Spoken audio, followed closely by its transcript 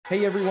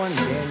Hey everyone,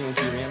 Daniel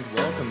here and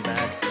welcome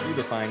back to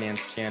the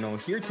Finance Channel.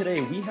 Here today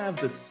we have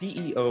the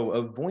CEO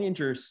of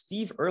Voyager,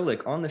 Steve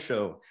Ehrlich, on the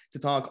show to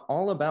talk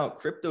all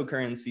about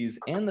cryptocurrencies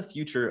and the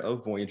future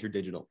of Voyager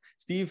Digital.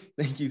 Steve,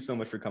 thank you so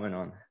much for coming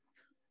on.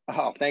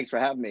 Oh, thanks for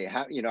having me.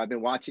 I've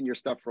been watching your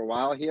stuff for a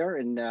while here,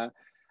 and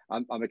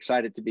I'm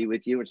excited to be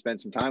with you and spend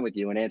some time with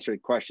you and answer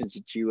questions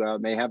that you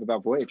may have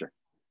about Voyager.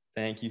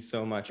 Thank you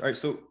so much. All right,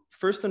 so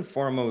first and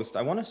foremost,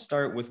 I want to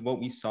start with what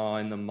we saw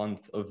in the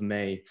month of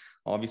May.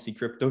 Obviously,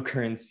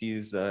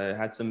 cryptocurrencies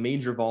had some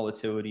major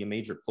volatility, a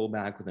major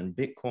pullback within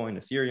Bitcoin,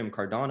 Ethereum,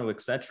 Cardano,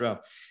 etc.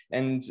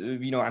 And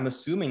I'm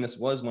assuming this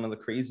was one of the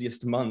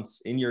craziest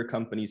months in your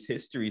company's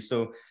history.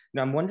 So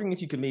now I'm wondering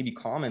if you could maybe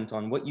comment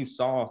on what you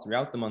saw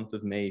throughout the month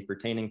of May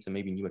pertaining to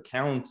maybe new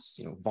accounts,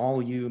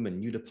 volume and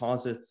new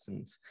deposits.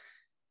 And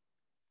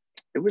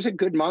it was a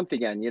good month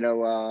again.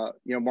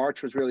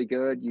 March was really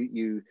good.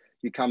 You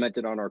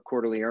commented on our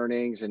quarterly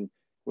earnings and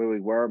where we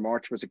were.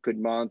 March was a good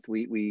month.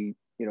 We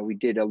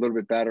did a little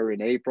bit better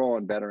in April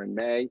and better in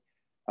May.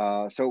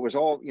 So it was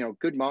all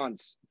good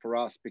months for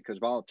us because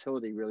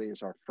volatility really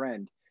is our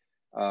friend.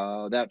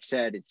 That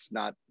said, it's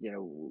not,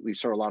 we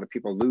saw a lot of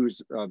people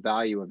lose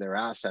value of their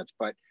assets,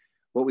 but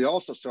what we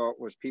also saw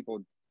was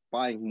people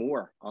buying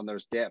more on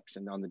those dips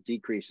and on the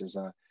decreases.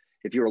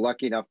 If you were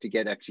lucky enough to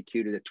get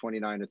executed at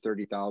 29 to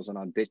 30,000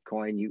 on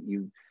Bitcoin,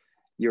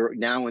 you're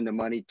now in the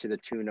money to the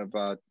tune of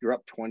you're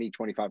up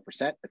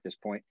 25% at this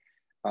point.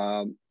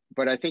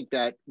 But I think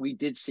that we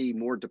did see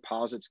more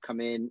deposits come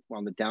in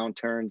on the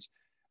downturns,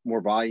 more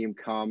volume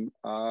come.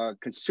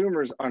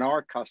 Consumers and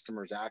our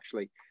customers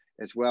actually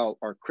as well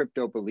are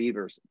crypto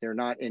believers. They're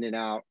not in and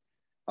out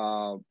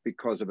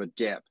because of a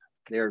dip.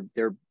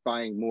 They're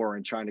buying more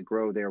and trying to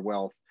grow their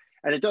wealth.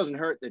 And it doesn't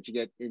hurt that you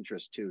get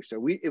interest too.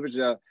 So it was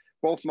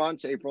both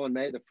months, April and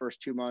May, the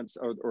first 2 months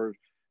or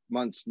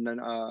months 10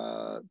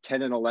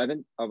 and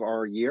 11 of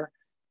our year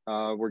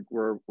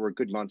were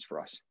good months for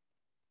us.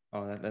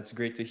 Oh, that's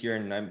great to hear.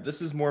 And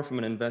this is more from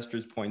an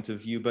investor's point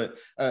of view, but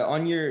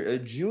on your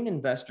June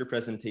investor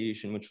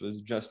presentation, which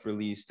was just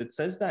released, it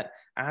says that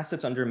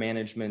assets under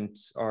management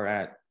are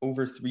at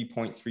over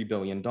 $3.3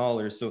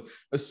 billion. So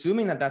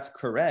assuming that that's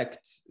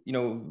correct,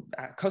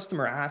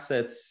 customer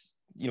assets,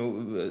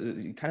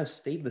 kind of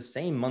stayed the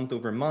same month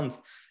over month,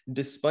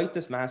 despite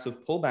this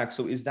massive pullback.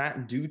 So is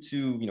that due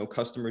to,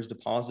 customers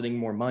depositing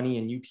more money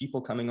and new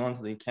people coming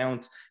onto the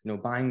account,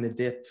 buying the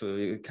dip,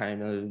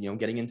 kind of,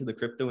 getting into the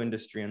crypto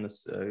industry and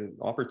this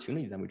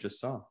opportunity that we just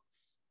saw?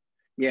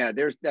 Yeah,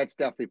 that's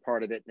definitely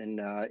part of it. And,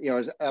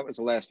 that was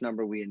the last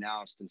number we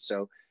announced. And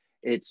so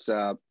it's,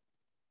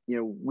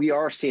 we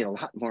are seeing a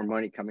lot more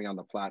money coming on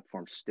the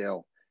platform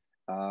still.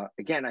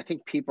 Again, I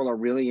think people are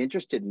really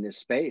interested in this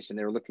space and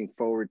they're looking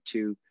forward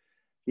to,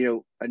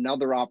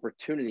 another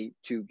opportunity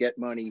to get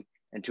money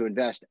and to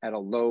invest at a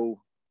lower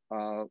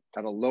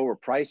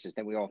prices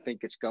than we all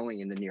think it's going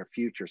in the near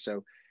future.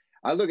 So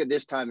I look at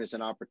this time as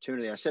an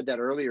opportunity. I said that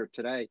earlier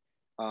today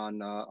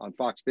on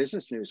Fox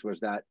Business News was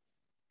that,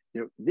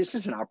 this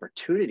is an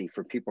opportunity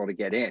for people to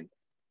get in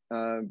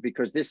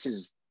because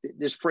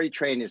this freight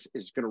train is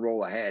going to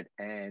roll ahead,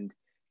 and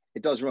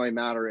it doesn't really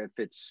matter if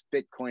it's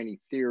Bitcoin,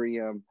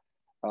 Ethereum,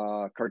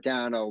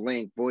 Cardano,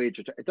 Link,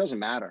 Voyager. It doesn't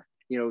matter.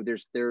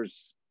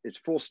 It's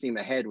full steam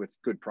ahead with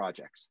good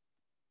projects.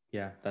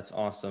 Yeah, that's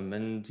awesome.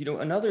 And,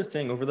 another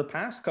thing, over the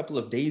past couple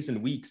of days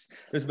and weeks,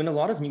 there's been a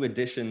lot of new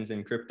additions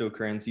in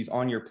cryptocurrencies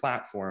on your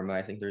platform.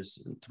 I think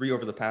there's 3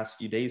 over the past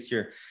few days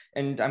here.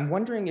 And I'm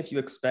wondering if you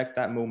expect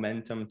that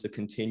momentum to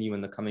continue in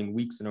the coming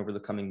weeks and over the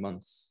coming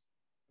months.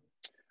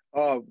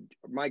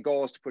 My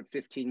goal is to put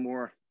 15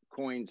 more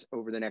coins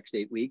over the next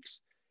 8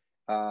 weeks.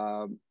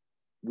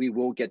 We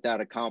will get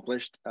that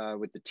accomplished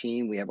with the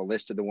team. We have a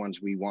list of the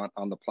ones we want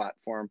on the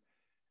platform.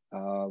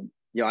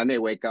 I may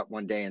wake up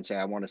one day and say,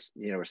 I want a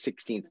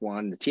 16th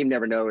one. The team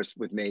never knows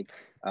with me.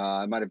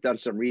 I might have done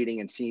some reading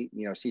and see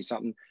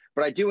something,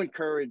 but I do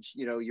encourage,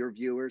 your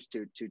viewers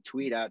to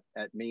tweet at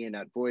me and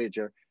at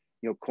Voyager,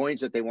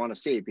 coins that they want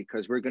to see,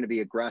 because we're going to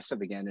be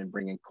aggressive again in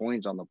bringing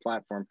coins on the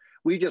platform.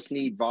 We just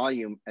need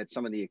volume at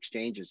some of the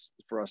exchanges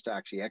for us to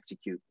actually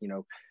execute.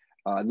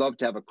 I'd love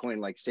to have a coin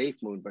like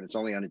SafeMoon, but it's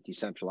only on a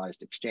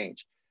decentralized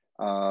exchange.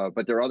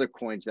 But there are other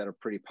coins that are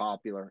pretty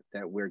popular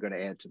that we're going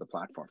to add to the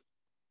platform.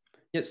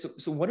 Yeah.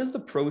 So what does the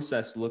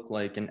process look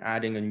like in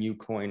adding a new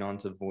coin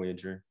onto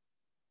Voyager?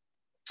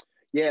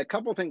 Yeah, a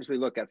couple of things we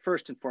look at.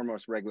 First and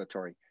foremost,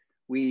 regulatory.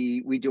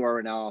 We do our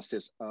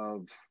analysis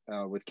of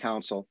with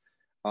counsel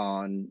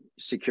on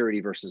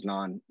security versus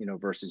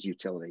versus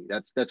utility.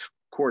 That's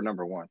core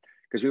number one,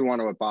 because we want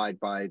to abide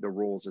by the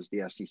rules as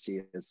the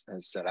SEC has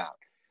set out.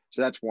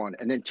 So that's one.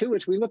 And then 2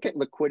 is we look at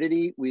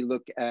liquidity. We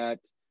look at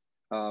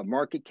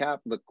market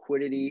cap,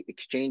 liquidity,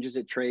 exchanges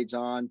it trades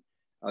on.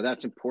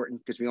 That's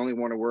important because we only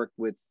want to work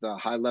with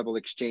high-level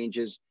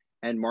exchanges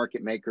and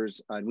market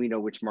makers, and we know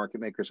which market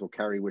makers will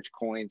carry which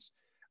coins.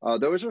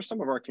 Those are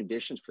some of our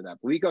conditions for that.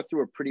 But we go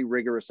through a pretty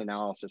rigorous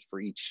analysis for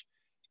each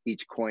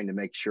coin to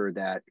make sure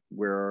that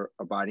we're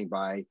abiding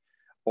by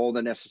all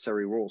the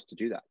necessary rules to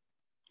do that.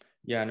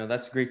 Yeah, no,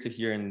 that's great to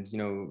hear. And,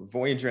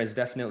 Voyager has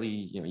definitely,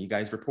 you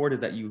guys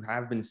reported that you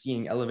have been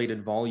seeing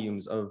elevated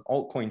volumes of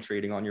altcoin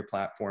trading on your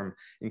platform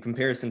in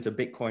comparison to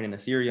Bitcoin and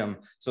Ethereum.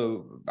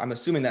 So I'm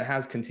assuming that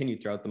has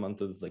continued throughout the month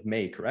of like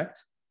May,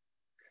 correct?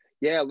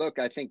 Yeah, look,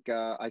 I think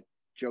I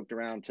joked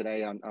around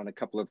today on a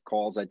couple of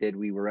calls I did.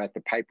 We were at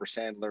the Piper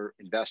Sandler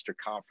Investor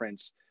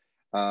Conference.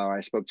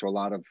 I spoke to a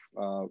lot of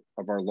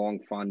our long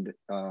fund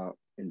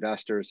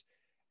investors,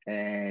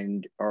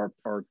 and our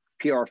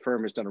PR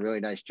firm has done a really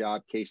nice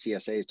job.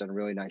 KCSA has done a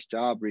really nice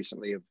job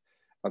recently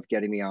of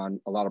getting me on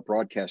a lot of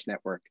broadcast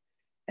network.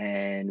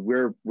 And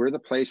we're the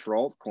place for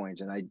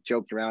altcoins. And I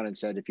joked around and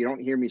said, if you don't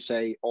hear me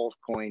say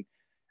altcoin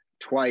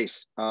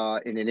twice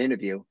in an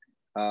interview,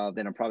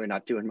 then I'm probably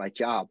not doing my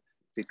job,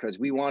 because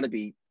we want to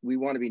be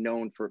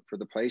known for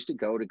the place to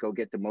go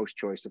get the most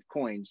choice of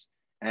coins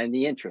and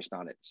the interest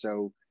on it.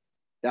 So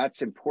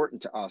that's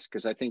important to us,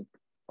 because I think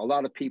a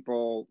lot of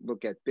people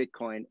look at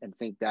Bitcoin and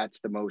think that's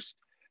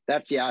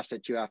the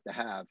asset you have to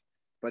have.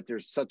 But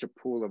there's such a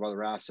pool of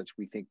other assets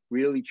we think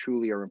really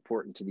truly are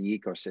important to the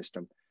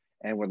ecosystem,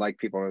 and would like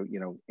people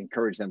to,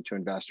 encourage them to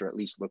invest or at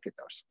least look at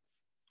those.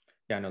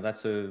 Yeah, no,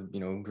 that's a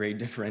great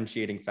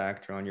differentiating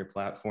factor on your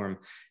platform.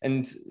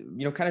 And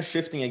kind of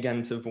shifting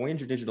again to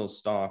Voyager Digital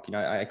stock,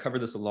 I cover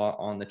this a lot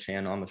on the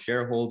channel. I'm a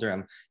shareholder.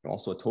 I'm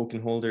also a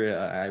token holder.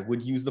 I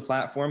would use the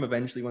platform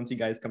eventually once you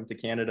guys come to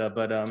Canada.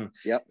 But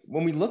Yep.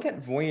 when we look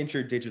at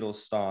Voyager Digital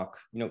stock,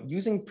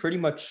 using pretty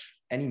much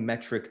any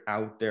metric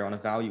out there on a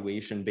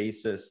valuation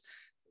basis,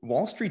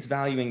 Wall Street's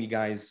valuing you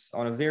guys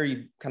on a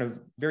very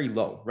very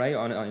low, right?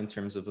 On in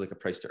terms of like a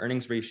price to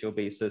earnings ratio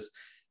basis.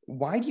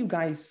 Why do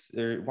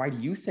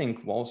you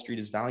think Wall Street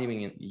is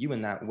valuing you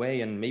in that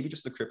way, and maybe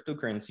just the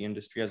cryptocurrency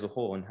industry as a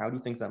whole? And how do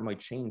you think that might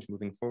change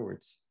moving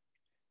forwards?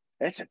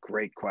 That's a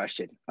great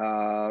question.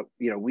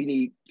 We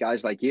need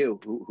guys like you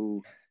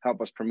who help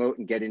us promote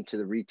and get into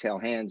the retail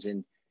hands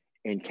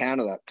in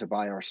Canada to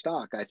buy our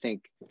stock. I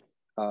think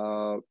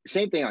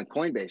same thing on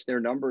Coinbase.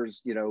 Their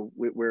numbers,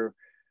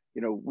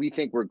 we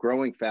think we're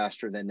growing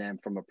faster than them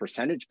from a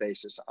percentage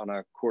basis on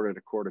a quarter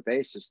to quarter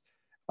basis.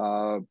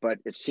 But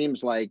it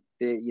seems like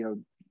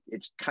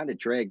it's kind of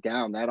dragged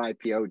down. That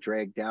IPO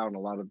dragged down a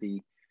lot of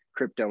the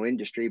crypto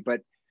industry.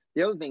 But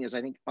the other thing is,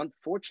 I think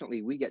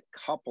unfortunately we get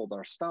coupled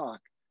our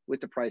stock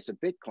with the price of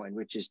Bitcoin,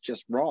 which is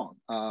just wrong.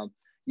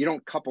 You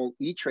don't couple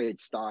E-Trade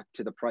stock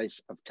to the price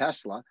of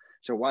Tesla.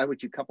 So why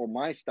would you couple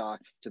my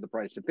stock to the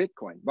price of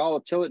Bitcoin?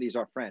 Volatility is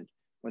our friend.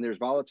 When there's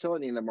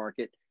volatility in the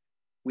market,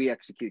 we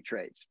execute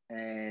trades.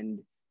 And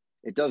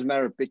it doesn't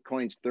matter if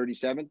Bitcoin's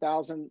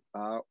 37,000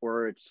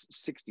 or it's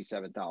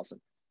 67,000.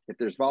 If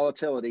there's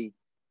volatility,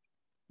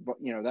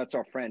 that's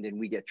our friend, and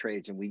we get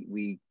trades and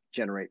we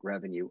generate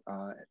revenue.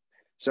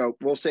 So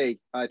we'll say,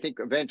 I think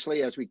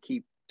eventually, as we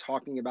keep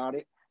talking about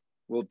it,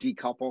 we'll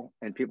decouple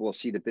and people will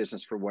see the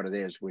business for what it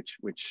is,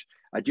 which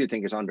I do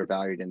think is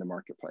undervalued in the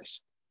marketplace.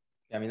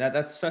 I mean,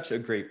 that's such a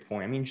great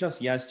point. I mean,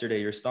 just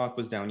yesterday, your stock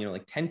was down,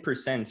 like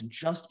 10%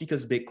 just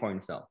because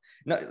Bitcoin fell.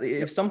 Now,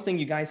 if something,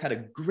 you guys had a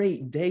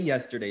great day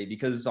yesterday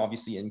because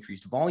obviously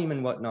increased volume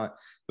and whatnot,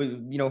 but,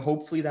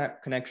 hopefully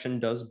that connection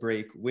does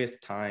break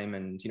with time,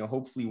 and,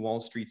 hopefully Wall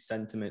Street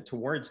sentiment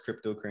towards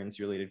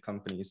cryptocurrency related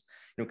companies,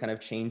 kind of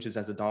changes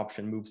as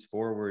adoption moves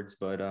forwards.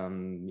 But, a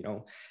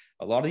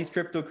lot of these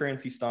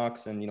cryptocurrency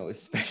stocks and,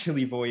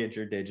 especially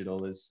Voyager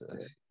Digital is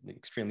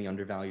extremely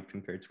undervalued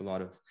compared to a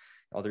lot of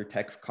other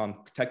tech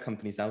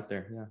companies out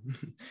there. Yeah.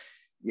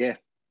 Yeah.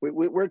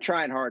 We're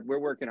trying hard. We're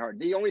working hard.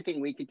 The only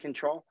thing we can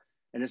control,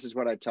 and this is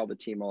what I tell the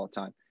team all the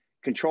time,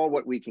 control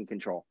what we can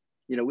control.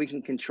 We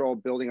can control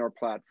building our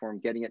platform,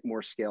 getting it more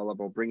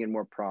scalable, bringing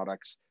more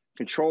products,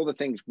 control the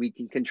things we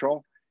can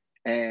control,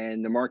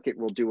 and the market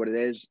will do what it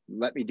is.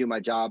 Let me do my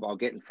job. I'll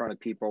get in front of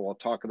people. I'll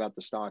talk about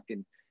the stock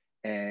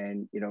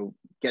and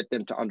get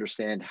them to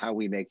understand how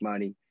we make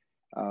money.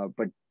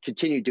 But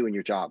continue doing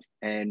your job,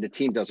 and the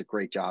team does a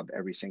great job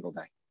every single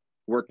day.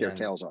 Work their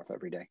tails off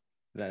every day.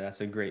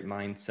 That's a great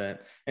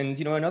mindset. And,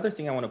 another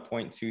thing I want to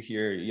point to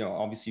here,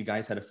 obviously you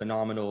guys had a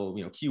phenomenal,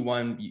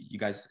 Q1, you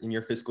guys in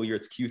your fiscal year,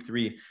 it's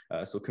Q3.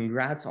 So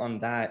congrats on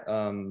that.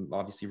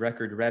 Obviously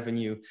record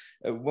revenue.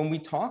 When we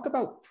talk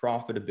about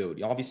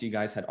profitability, obviously you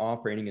guys had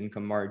operating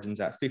income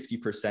margins at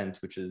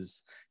 50%, which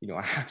is,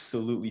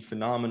 absolutely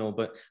phenomenal.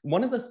 But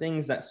one of the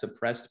things that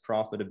suppressed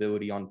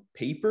profitability on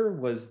paper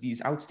was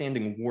these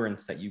outstanding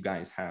warrants that you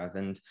guys have.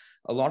 And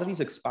a lot of these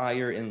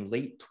expire in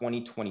late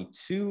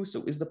 2022.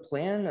 So is the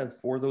plan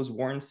for those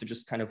warrants to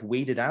just kind of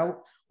wait it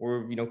out,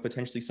 or,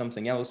 potentially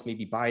something else,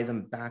 maybe buy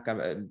them back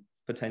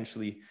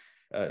potentially?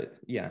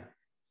 Yeah.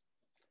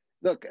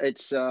 Look,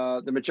 it's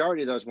the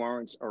majority of those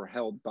warrants are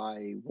held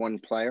by one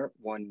player,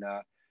 one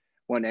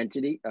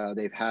entity.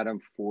 They've had them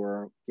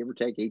for give or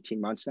take 18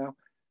 months now.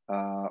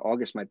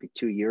 August might be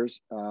 2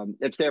 years.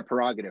 It's their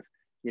prerogative,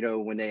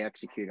 when they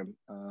execute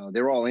them.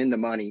 They're all in the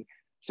money,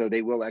 so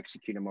they will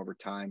execute them over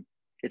time.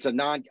 It's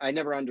I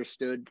never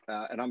understood,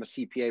 and I'm a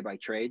CPA by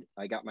trade.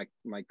 I got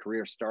my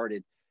career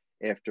started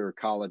after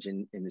college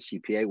in the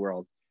CPA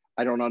world.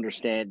 I don't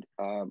understand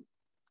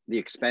the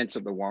expense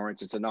of the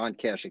warrants. It's a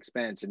non-cash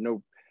expense and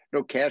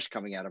no cash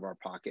coming out of our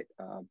pocket.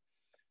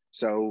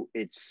 So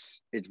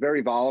it's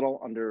very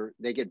volatile.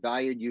 They get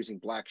valued using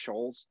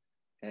Black-Scholes,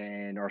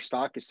 and our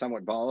stock is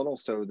somewhat volatile.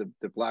 So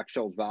the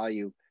Black-Scholes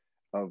value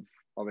of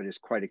it is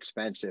quite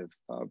expensive.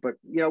 But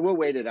we'll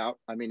wait it out.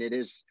 I mean, it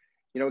is,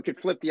 it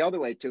could flip the other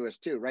way to us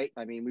too, right?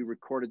 I mean, we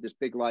recorded this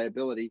big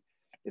liability.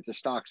 If the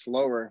stock's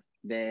lower,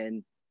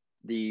 then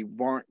the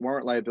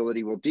warrant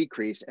liability will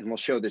decrease, and we'll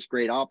show this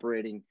great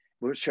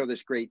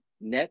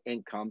net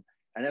income,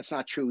 and that's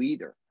not true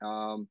either.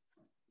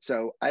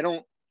 So I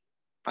don't.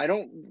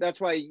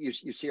 That's why you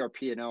see our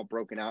P&L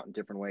broken out in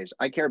different ways.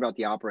 I care about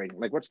the operating,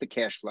 like what's the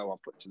cash flow I'll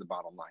put to the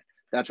bottom line.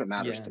 That's what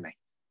matters to me.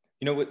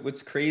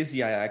 What's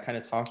crazy, I kind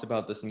of talked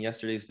about this in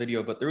yesterday's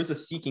video, but there was a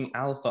Seeking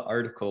Alpha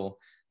article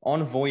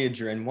on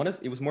Voyager, and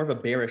it was more of a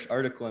bearish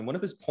article, and one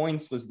of his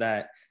points was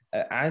that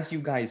as you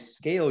guys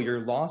scale, your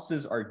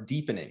losses are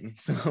deepening.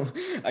 So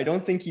I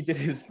don't think he did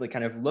his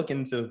kind of look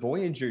into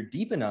Voyager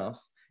deep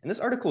enough. And this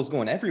article is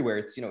going everywhere.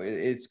 It's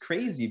it's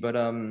crazy, but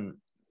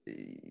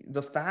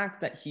the fact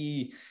that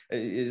he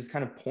is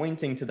kind of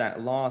pointing to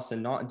that loss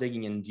and not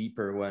digging in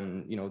deeper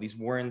when these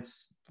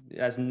warrants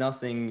has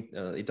nothing,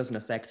 it doesn't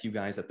affect you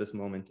guys at this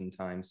moment in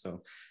time.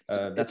 So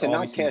that's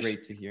obviously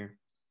great to hear.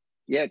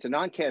 Yeah, it's a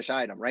non-cash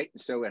item, right?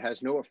 So it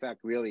has no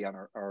effect really on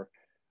our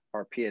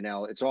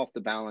P&L. It's off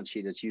the balance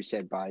sheet, as you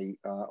said, by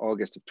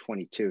August of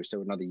 22.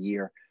 So another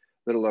year,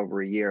 little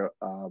over a year.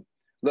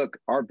 Look,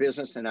 our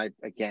business, and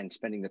again,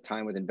 spending the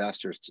time with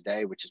investors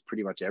today, which is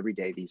pretty much every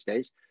day these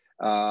days,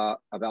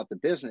 about the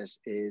business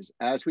is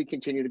as we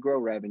continue to grow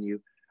revenue,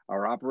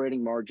 our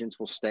operating margins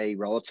will stay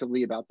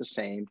relatively about the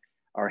same.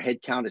 Our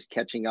headcount is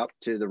catching up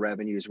to the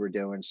revenues we're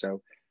doing.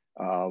 So,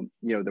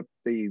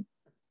 the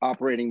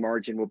operating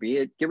margin will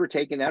be give or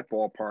take in that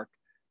ballpark.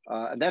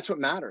 And that's what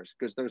matters,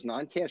 because those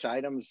non-cash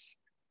items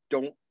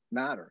don't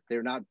matter.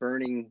 They're not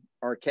burning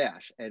our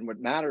cash. And what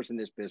matters in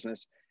this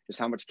business is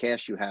how much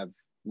cash you have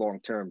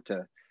long-term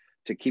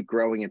to keep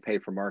growing and pay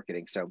for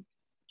marketing. So,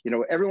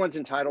 everyone's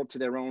entitled to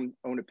their own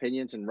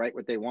opinions and write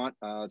what they want.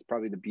 It's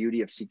probably the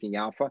beauty of Seeking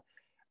Alpha.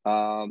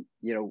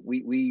 We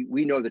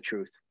know the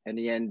truth. In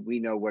the end,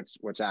 we know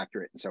what's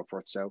accurate and so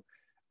forth. So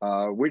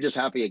we're just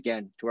happy,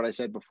 again, to what I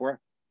said before,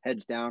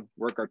 heads down,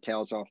 work our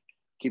tails off,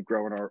 keep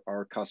growing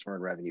our customer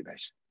and revenue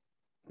base.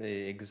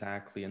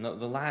 Exactly. And the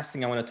last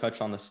thing I want to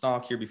touch on the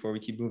stock here before we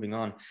keep moving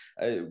on.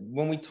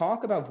 When we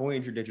talk about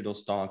Voyager Digital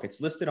stock,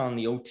 it's listed on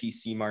the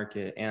OTC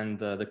market and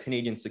the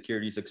Canadian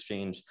Securities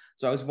Exchange.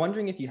 So I was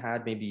wondering if you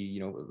had maybe,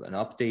 an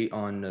update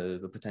on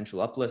the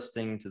potential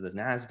uplisting to the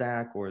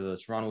NASDAQ or the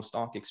Toronto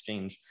Stock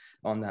Exchange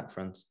on that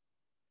front.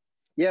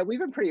 Yeah, we've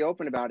been pretty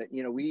open about it.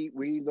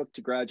 We look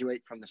to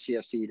graduate from the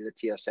CSE to the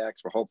TSX.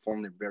 We're hopeful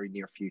in the very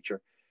near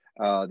future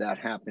that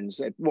happens.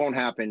 It won't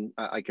happen.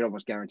 I could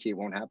almost guarantee it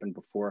won't happen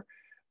before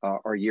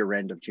our year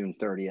end of June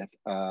 30th.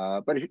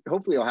 But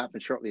hopefully it'll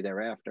happen shortly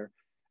thereafter.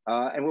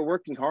 And we're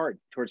working hard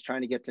towards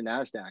trying to get to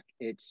NASDAQ.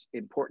 It's an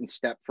important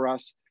step for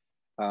us.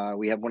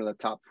 We have one of the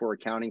top 4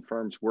 accounting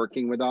firms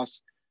working with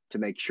us to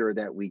make sure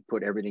that we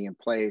put everything in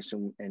place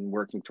and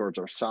working towards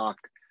our SOC,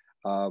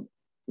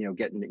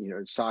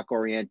 getting, SOC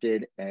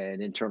oriented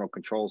and internal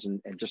controls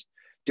and just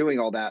doing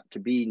all that to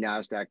be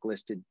NASDAQ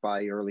listed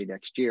by early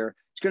next year.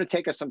 It's going to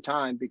take us some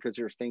time because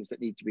there's things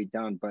that need to be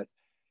done, but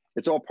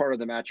it's all part of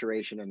the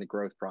maturation and the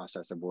growth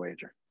process of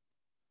Voyager.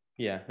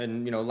 Yeah.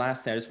 And,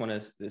 lastly, I just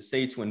want to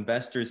say to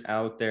investors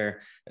out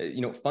there,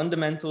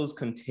 fundamentals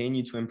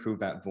continue to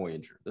improve at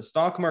Voyager. The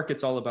stock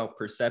market's all about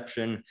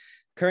perception.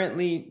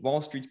 Currently,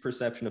 Wall Street's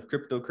perception of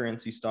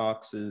cryptocurrency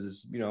stocks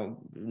is,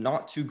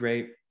 not too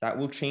great. That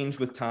will change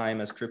with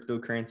time as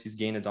cryptocurrencies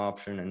gain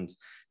adoption and,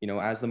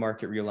 as the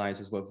market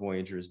realizes what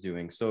Voyager is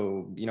doing.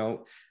 So,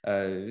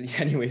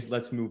 anyways,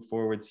 let's move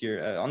forwards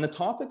here. On the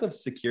topic of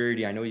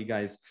security, I know you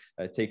guys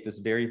take this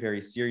very,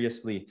 very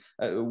seriously.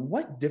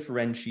 What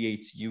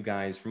differentiates you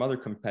guys from other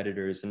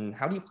competitors, and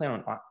how do you plan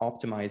on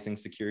optimizing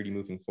security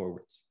moving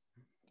forwards?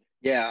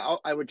 Yeah,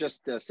 I would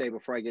just say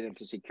before I get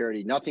into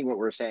security, nothing what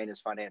we're saying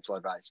is financial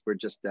advice. We're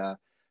just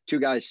 2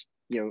 guys,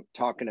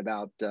 talking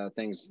about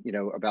things,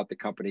 about the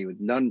company with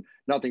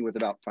nothing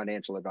about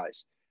financial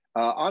advice.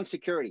 On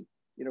security,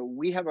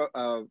 we have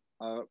a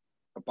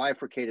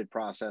bifurcated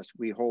process.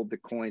 We hold the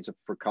coins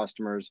for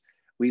customers.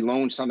 We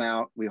loan some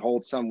out. We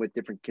hold some with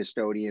different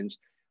custodians.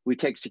 We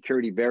take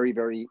security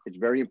it's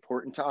very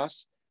important to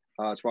us.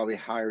 It's why we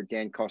hired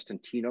Dan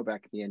Costantino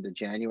back at the end of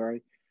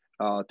January.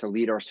 To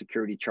lead our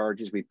security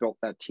charges. We built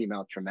that team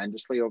out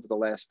tremendously over the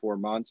last 4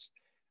 months.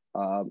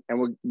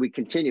 And we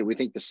continue. We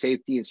think the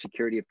safety and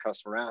security of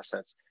customer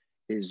assets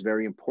is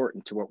very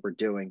important to what we're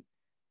doing.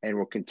 And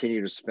we'll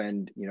continue to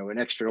spend, an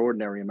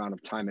extraordinary amount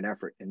of time and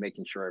effort in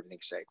making sure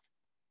everything's safe.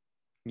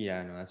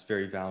 Yeah, no, that's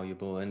very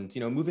valuable. And,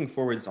 moving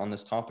forwards on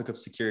this topic of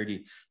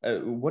security,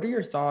 what are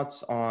your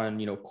thoughts on,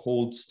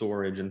 cold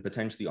storage and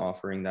potentially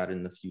offering that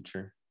in the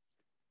future?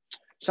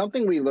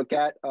 Something we look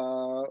at,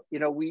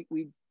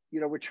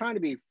 we're trying to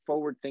be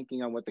forward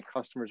thinking on what the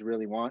customers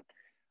really want.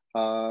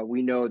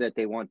 We know that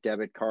they want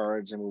debit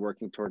cards, and we're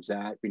working towards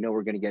that. We know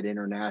we're going to get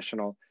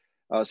international.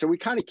 So we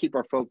kind of keep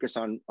our focus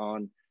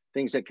on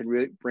things that can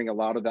really bring a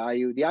lot of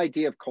value. The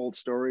idea of cold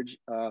storage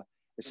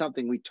is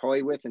something we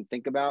toy with and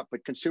think about,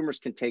 but consumers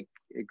can take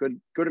a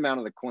good amount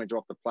of the coins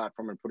off the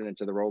platform and put it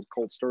into their old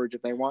cold storage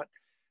if they want.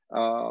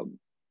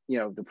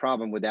 The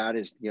problem with that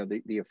is,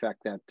 the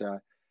effect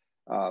that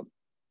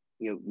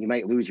you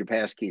might lose your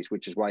pass keys,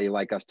 which is why you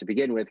like us to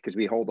begin with, because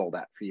we hold all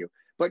that for you.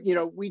 But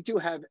we do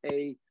have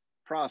a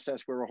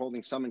process where we're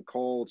holding some in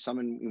cold, some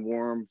in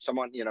warm, some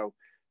on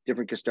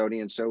different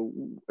custodians. So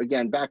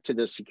again, back to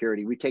the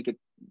security, we take it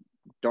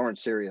darn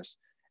serious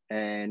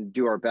and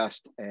do our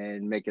best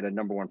and make it a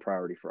number one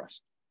priority for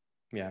us.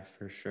 Yeah,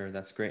 for sure.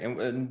 That's great.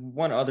 And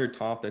one other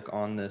topic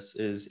on this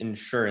is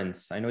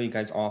insurance. I know you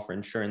guys offer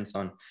insurance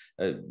on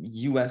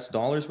US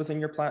dollars within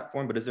your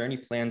platform, but is there any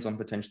plans on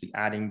potentially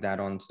adding that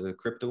onto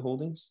crypto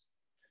holdings?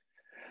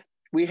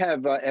 We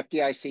have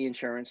FDIC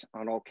insurance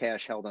on all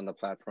cash held on the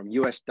platform,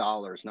 US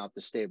dollars, not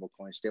the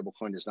stablecoin.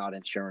 Stablecoin is not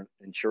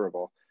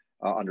insurable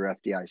under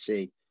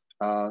FDIC.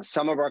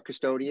 Some of our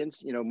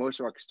custodians, most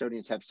of our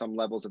custodians have some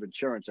levels of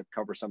insurance that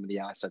cover some of the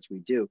assets we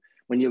do.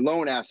 When you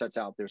loan assets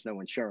out, there's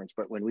no insurance,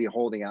 but when we're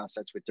holding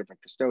assets with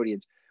different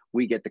custodians,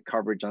 we get the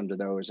coverage under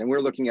those. And we're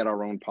looking at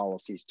our own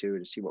policies too,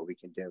 to see what we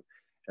can do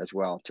as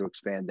well to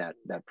expand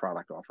that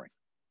product offering.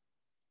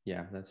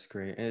 Yeah, that's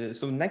great.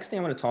 So next thing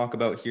I want to talk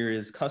about here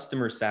is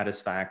customer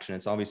satisfaction.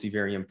 It's obviously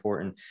very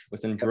important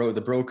within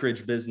the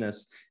brokerage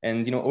business.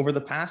 And over the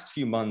past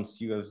few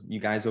months, you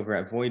guys over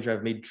at Voyager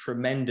have made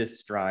tremendous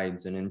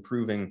strides in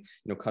improving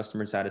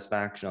customer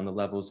satisfaction on the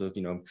levels of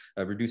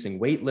reducing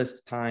wait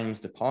list times,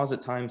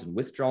 deposit times, and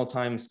withdrawal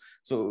times.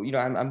 So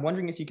I'm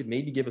wondering if you could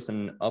maybe give us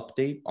an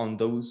update on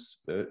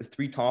those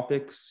three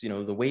topics.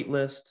 The wait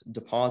list,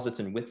 deposits,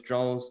 and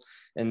withdrawals,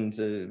 and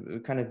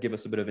kind of give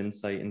us a bit of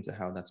insight into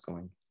how that's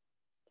going.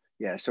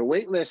 Yeah, so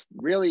wait list,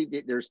 really,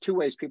 there's two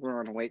ways people are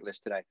on a wait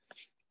list today.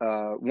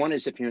 One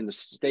is if you're in the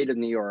state of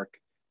New York,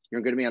 you're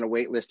going to be on a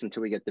wait list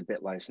until we get the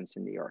BIT license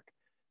in New York.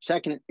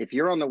 Second, if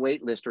you're on the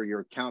wait list or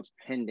your account's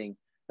pending,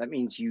 that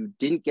means you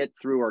didn't get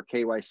through our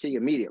KYC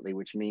immediately,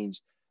 which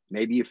means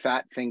maybe you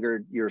fat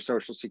fingered your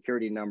social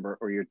security number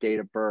or your date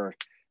of birth.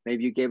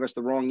 Maybe you gave us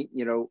the wrong,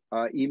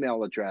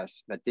 email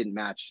address that didn't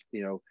match,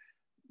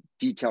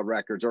 detailed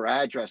records, or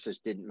addresses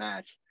didn't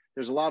match.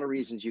 There's a lot of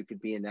reasons you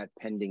could be in that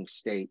pending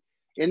state.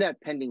 In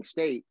that pending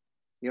state,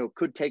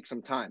 could take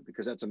some time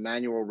because that's a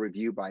manual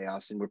review by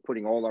us. And we're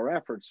putting all our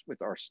efforts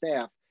with our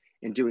staff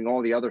in doing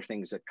all the other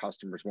things that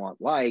customers want,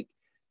 like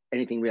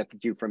anything we have to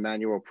do for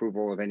manual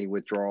approval of any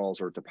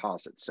withdrawals or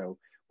deposits. So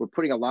we're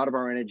putting a lot of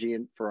our energy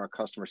in for our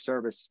customer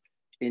service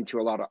into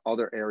a lot of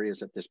other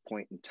areas at this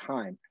point in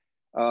time.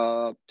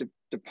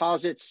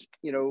 Deposits,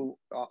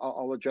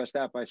 I'll address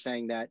that by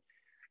saying that,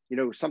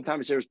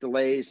 sometimes there's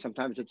delays.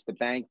 Sometimes it's the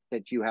bank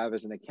that you have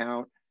as an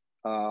account.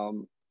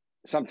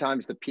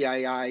 Sometimes the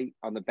PII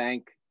on the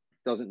bank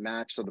doesn't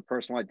match. So the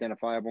personal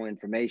identifiable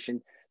information,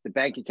 the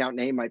bank account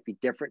name might be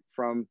different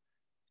from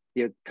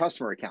the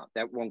customer account.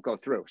 That won't go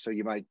through. So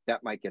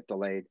that might get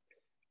delayed.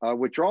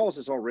 Withdrawals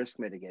is all risk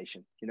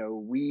mitigation.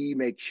 We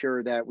make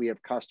sure that we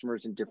have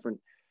customers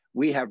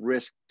we have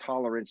risk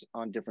tolerance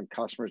on different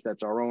customers.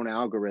 That's our own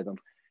algorithm.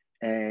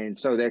 And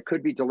so there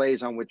could be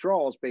delays on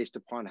withdrawals based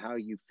upon how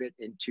you fit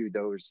into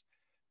those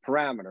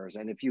parameters.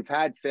 And if you've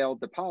had failed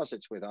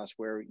deposits with us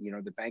where,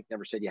 the bank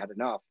never said you had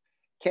enough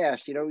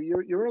cash,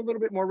 you're a little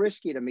bit more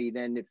risky to me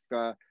than if,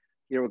 a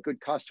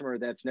good customer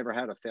that's never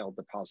had a failed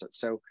deposit.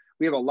 So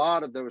we have a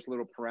lot of those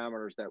little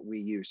parameters that we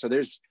use. So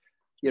there's,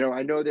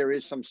 I know there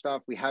is some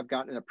stuff we have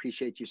gotten, and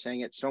appreciate you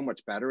saying it, so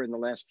much better in the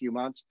last few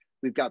months.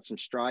 We've got some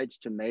strides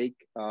to make.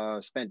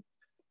 Spent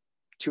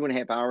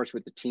 2.5 hours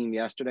with the team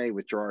yesterday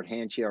with Gerard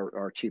Hanchey,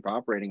 our chief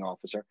operating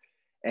officer,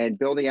 and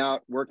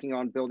working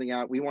on building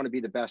out. We want to be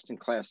the best in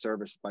class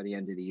service by the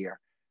end of the year.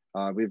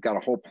 We've got a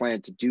whole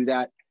plan to do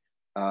that.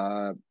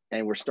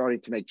 And we're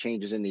starting to make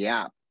changes in the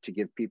app to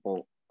give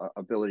people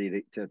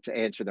ability to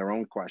answer their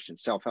own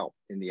questions, self-help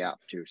in the app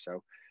too.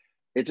 So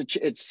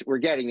we're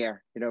getting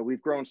there.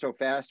 We've grown so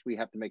fast, we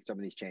have to make some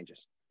of these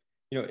changes.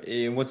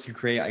 What's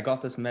great, I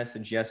got this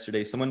message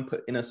yesterday. Someone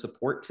put in a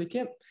support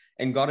ticket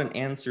and got an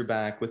answer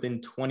back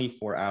within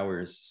 24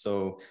 hours.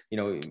 So,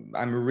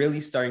 I'm really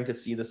starting to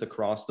see this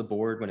across the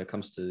board when it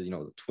comes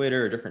to,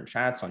 Twitter, different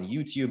chats on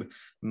YouTube,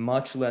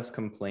 much less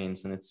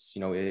complaints. And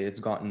it's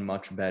gotten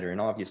much better. And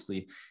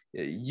obviously,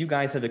 you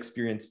guys have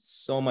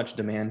experienced so much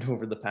demand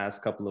over the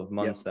past couple of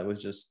months. That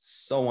was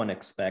just so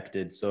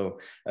unexpected. So,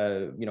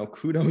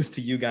 kudos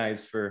to you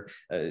guys for,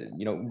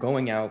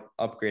 going out,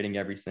 upgrading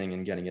everything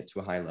and getting it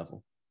to a high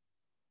level.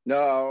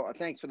 No,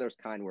 thanks for those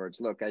kind words.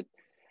 Look,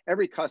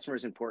 every customer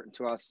is important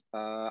to us.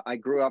 I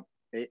grew up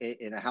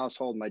in a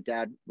household. My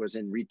dad was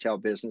in retail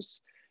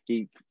business.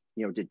 He,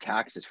 did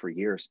taxes for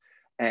years,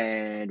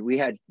 and we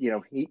had,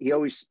 he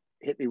always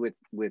hit me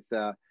with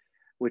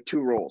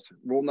two rules.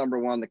 Rule number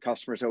one, the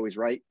customer's always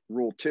right.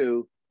 Rule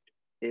two,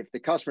 if the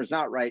customer's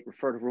not right,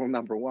 refer to rule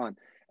number one.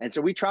 And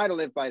so we try to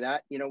live by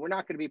that. We're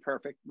not going to be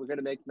perfect. We're going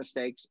to make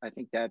mistakes. I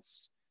think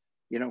that's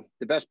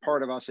the best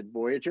part of us at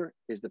Voyager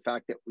is the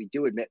fact that we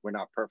do admit we're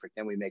not perfect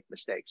and we make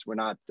mistakes. We're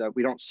not,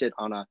 we don't sit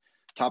on a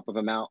top of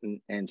a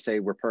mountain and say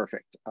we're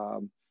perfect.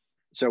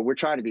 So we're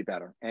trying to be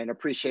better and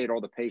appreciate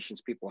all the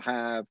patience people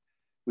have.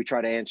 We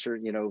try to answer,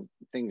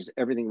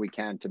 everything we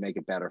can to make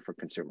it better for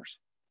consumers.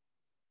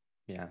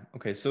 Yeah.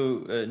 Okay.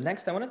 So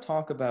next, I want to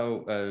talk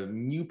about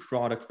new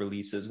product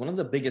releases. One of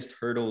the biggest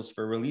hurdles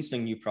for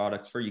releasing new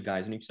products for you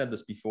guys, and you've said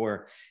this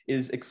before,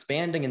 is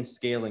expanding and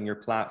scaling your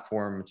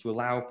platform to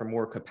allow for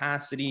more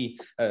capacity,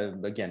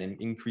 again, and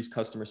increase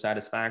customer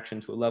satisfaction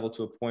to a level,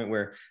 to a point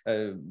where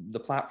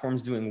the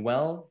platform's doing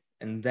well,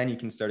 and then you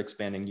can start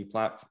expanding new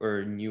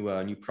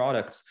new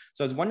products.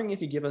 So I was wondering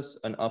if you give us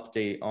an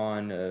update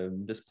on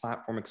this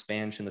platform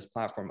expansion, this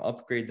platform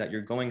upgrade that you're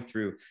going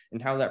through,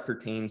 and how that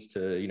pertains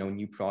to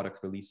new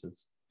product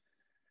releases.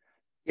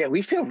 Yeah,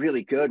 we feel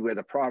really good where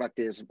the product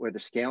is, where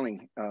the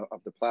scaling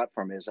of the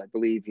platform is. I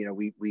believe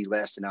we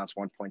last announced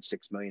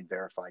 1.6 million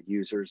verified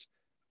users.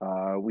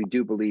 We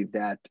do believe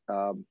that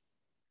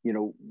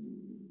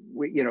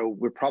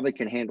we probably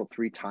can handle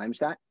 3 times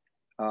that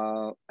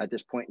at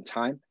this point in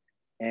time.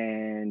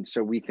 And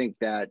so we think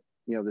that,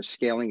 the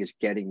scaling is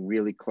getting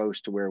really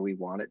close to where we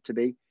want it to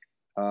be,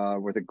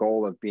 with a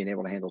goal of being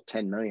able to handle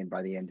 10 million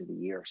by the end of the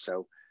year.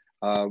 So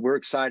we're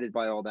excited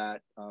by all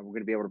that. We're going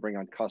to be able to bring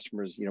on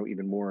customers,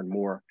 even more and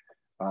more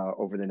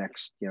over the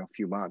next,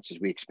 few months as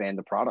we expand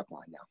the product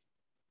line now.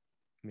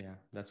 Yeah,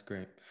 that's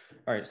great.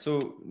 All right.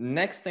 So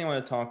next thing I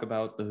want to talk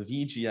about, the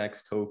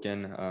VGX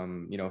token.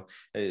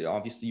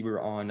 Obviously you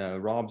were on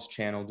Rob's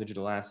channel,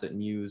 Digital Asset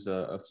News,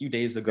 a few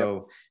days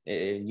ago.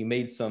 Yep. You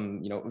made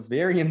some,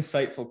 very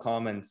insightful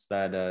comments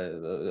that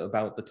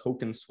about the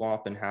token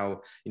swap and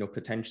how,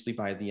 potentially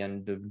by the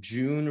end of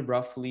June,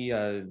 roughly,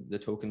 the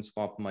token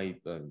swap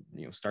might,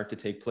 start to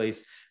take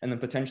place, and then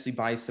potentially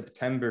by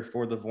September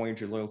for the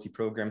Voyager loyalty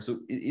program.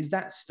 So is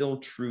that still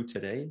true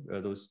today?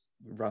 Those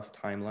rough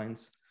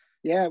timelines?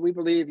 Yeah, we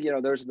believe,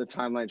 those are the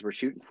timelines we're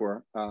shooting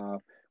for.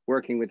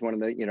 Working with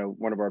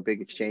one of our big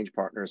exchange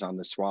partners on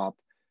the swap,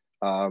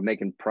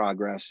 making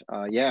progress.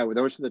 Yeah,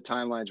 those are the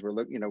timelines we're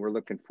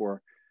looking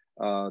for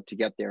to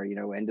get there.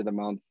 End of the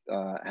month,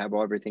 have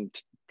everything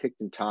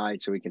ticked and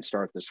tied so we can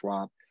start the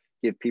swap.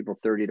 Give people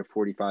 30 to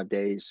 45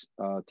 days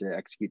to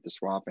execute the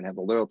swap, and have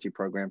the loyalty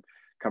program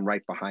come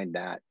right behind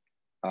that,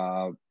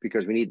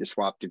 because we need the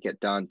swap to get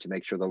done to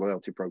make sure the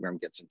loyalty program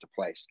gets into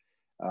place.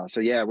 So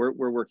yeah, we're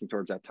working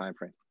towards that time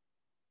frame.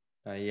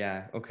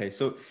 Yeah. Okay.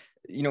 So,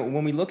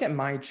 when we look at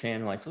my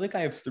channel, I feel like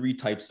I have 3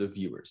 types of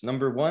viewers.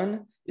 Number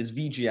 1 is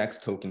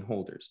VGX token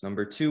holders.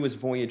 Number 2 is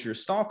Voyager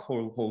stock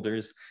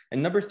holders.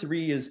 And number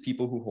 3 is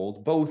people who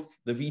hold both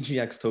the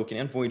VGX token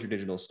and Voyager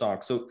digital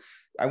stock. So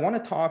I want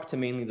to talk to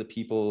mainly the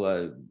people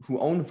who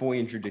own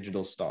Voyager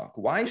digital stock.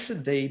 Why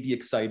should they be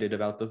excited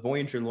about the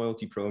Voyager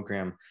loyalty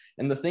program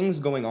and the things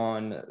going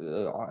on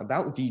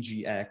about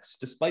VGX,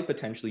 despite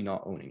potentially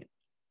not owning it?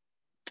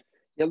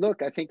 Yeah,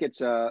 look, I think it's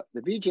the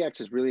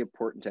VGX is really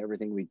important to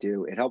everything we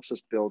do. It helps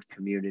us build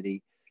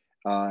community.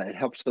 It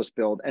helps us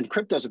build, and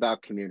crypto's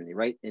about community,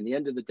 right? In the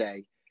end of the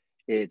day,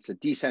 it's a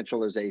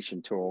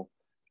decentralization tool,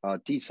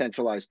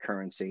 decentralized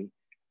currency,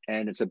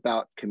 and it's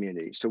about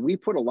community. So we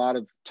put a lot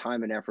of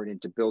time and effort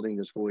into building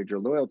this Voyager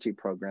loyalty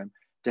program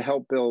to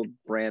help build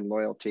brand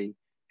loyalty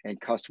and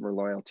customer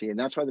loyalty. And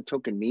that's why the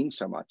token means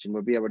so much. And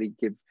we'll be able to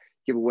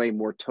give away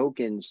more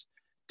tokens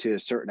to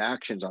certain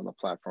actions on the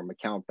platform,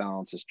 account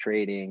balances,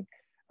 trading,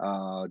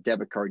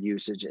 debit card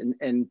usage,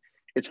 and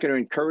it's going to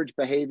encourage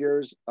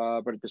behaviors,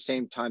 but at the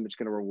same time, it's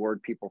going to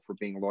reward people for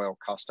being loyal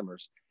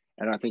customers.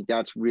 And I think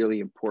that's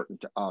really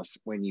important to us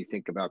when you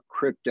think about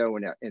crypto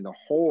and in the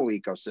whole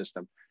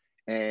ecosystem,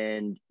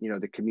 and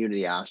the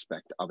community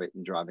aspect of it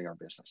in driving our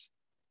business.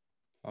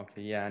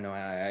 Okay, yeah, no,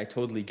 I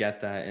totally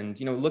get that. And,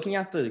 looking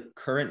at the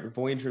current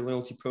Voyager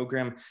loyalty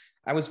program,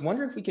 I was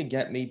wondering if we could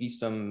get maybe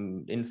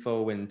some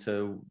info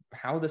into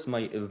how this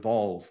might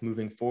evolve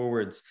moving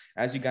forwards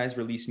as you guys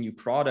release new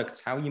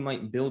products, how you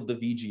might build the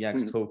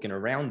VGX token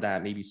around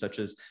that, maybe such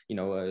as,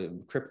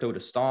 crypto to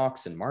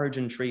stocks and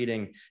margin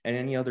trading and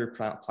any other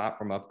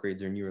platform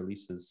upgrades or new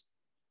releases.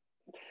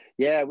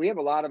 Yeah, we have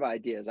a lot of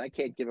ideas. I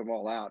can't give them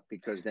all out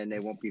because then they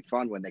won't be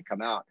fun when they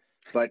come out.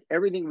 But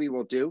everything we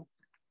will do,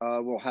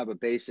 will have a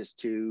basis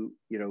to,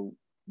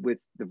 with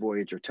the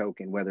Voyager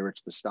token, whether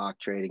it's the stock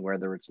trading,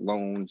 whether it's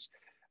loans,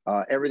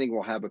 everything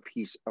will have a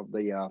piece of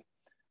the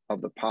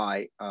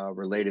pie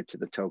related to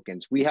the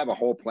tokens. We have a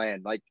whole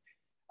plan. Like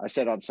I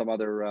said on some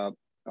other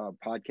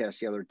podcast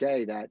the other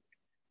day, that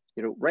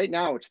right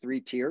now it's 3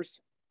 tiers: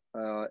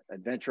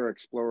 Adventurer,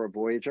 Explorer,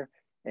 Voyager,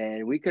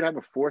 and we could have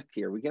a 4th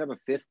tier. We can have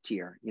a 5th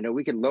tier.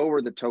 We can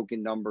lower the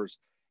token numbers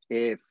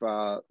if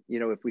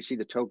if we see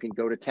the token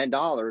go to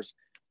 $10.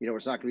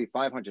 It's not going to be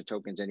 500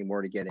 tokens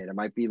anymore to get in. It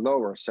might be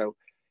lower. So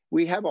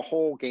we have a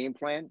whole game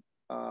plan.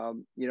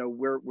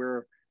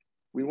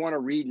 We want to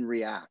read and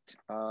react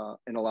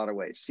in a lot of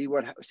ways, see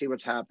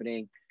what's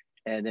happening,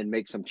 and then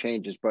make some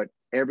changes. But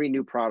every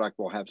new product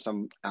will have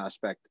some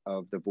aspect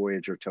of the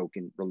Voyager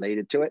token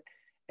related to it.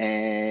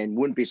 and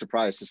wouldn't be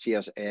surprised to see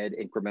us add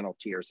incremental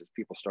tiers as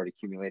people start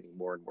accumulating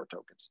more and more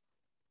tokens.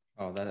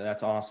 Oh,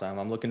 that's awesome.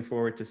 I'm looking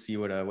forward to see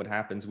what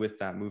happens with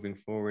that moving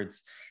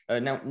forwards.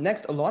 Now,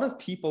 next, a lot of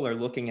people are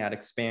looking at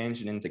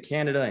expansion into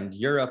Canada and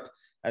Europe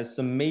as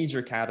some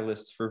major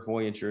catalysts for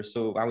Voyager.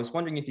 So I was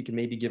wondering if you could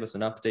maybe give us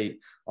an update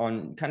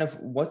on kind of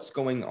what's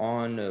going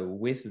on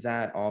with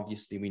that.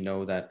 Obviously, we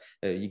know that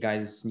you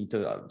guys need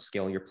to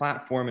scale your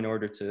platform in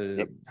order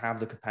to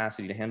have the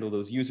capacity to handle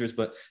those users.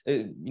 But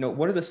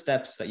what are the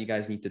steps that you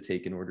guys need to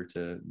take in order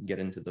to get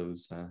into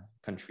those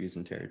countries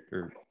and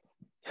territory?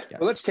 Yeah.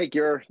 Well, let's take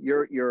your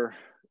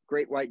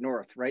Great White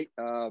North, right?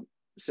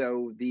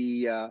 So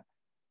the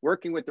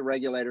working with the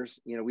regulators,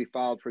 we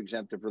filed for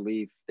exemptive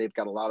relief. They've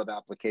got a lot of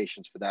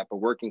applications for that,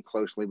 but working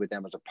closely with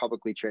them as a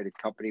publicly traded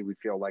company, we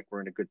feel like we're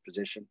in a good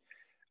position.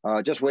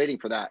 Just waiting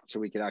for that so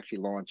we can actually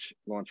launch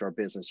our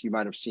business. You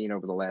might have seen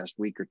over the last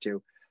week or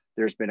two,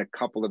 there's been a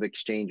couple of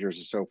exchangers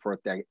and so forth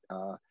that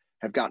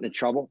have gotten in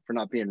trouble for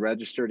not being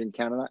registered in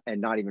Canada and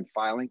not even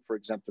filing for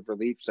exemptive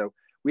relief. So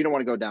we don't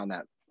want to go down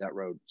that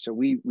road. So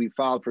we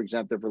filed for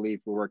exemptive relief.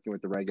 We're working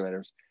with the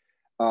regulators.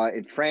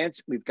 In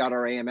France, we've got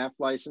our AMF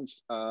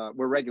license.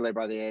 We're regulated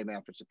by the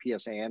AMF. It's a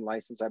PSAN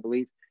license, I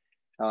believe,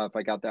 if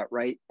I got that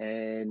right.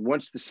 And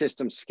once the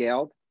system's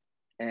scaled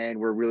and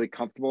we're really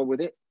comfortable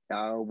with it,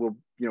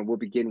 we'll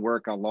begin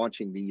work on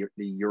launching the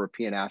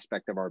European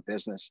aspect of our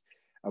business.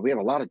 We have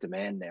a lot of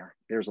demand there.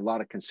 There's a lot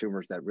of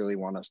consumers that really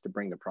want us to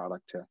bring the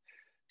product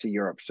to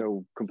Europe.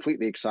 So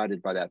completely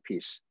excited by that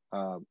piece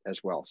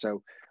as well.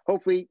 So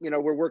hopefully,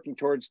 we're working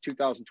towards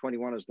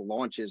 2021 as the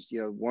launches.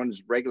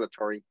 One's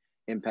regulatory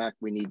impact.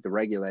 We need the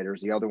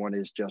regulators. The other one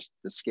is just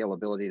the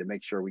scalability to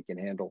make sure we can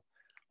handle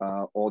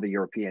all the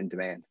European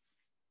demand.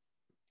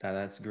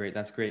 That's great.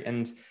 That's great.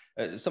 And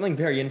something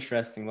very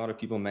interesting, a lot of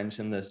people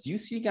mention this. Do you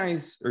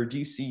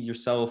see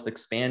yourself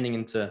expanding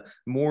into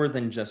more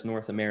than just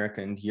North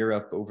America and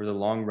Europe over the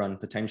long run,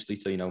 potentially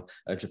to,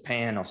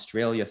 Japan,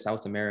 Australia,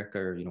 South America,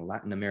 or,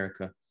 Latin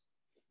America?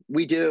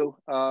 We do.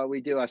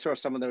 I saw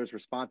some of those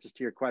responses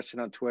to your question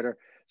on Twitter,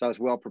 so I was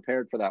well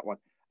prepared for that one.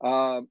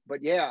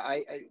 But yeah,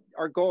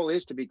 our goal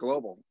is to be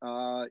global.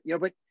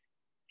 But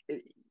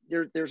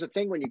there's a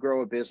thing when you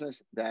grow a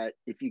business that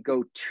if you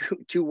go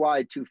too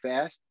wide too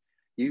fast,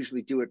 you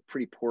usually do it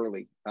pretty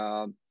poorly.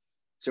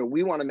 So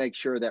we want to make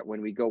sure that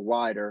when we go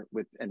wider,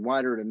 and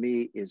wider to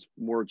me is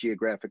more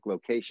geographic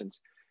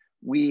locations,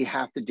 we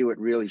have to do it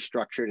really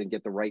structured and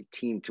get the right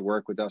team to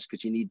work with us,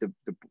 because you need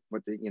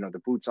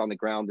the boots on the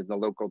ground in the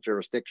local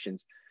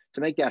jurisdictions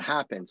to make that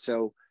happen.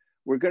 So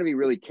we're going to be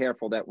really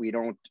careful that we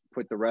don't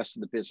put the rest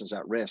of the business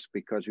at risk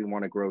because we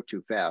want to grow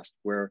too fast.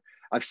 Where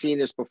I've seen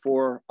this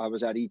before. I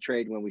was at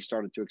E-Trade when we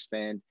started to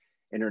expand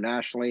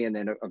internationally, and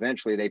then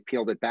eventually they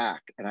peeled it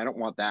back. And I don't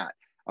want that.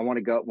 I want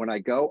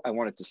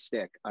it to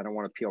stick. I don't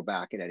want to peel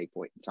back at any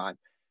point in time.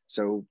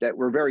 So that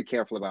we're very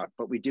careful about.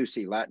 But we do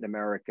see Latin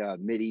America,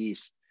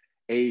 Mideast,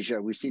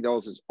 Asia. We see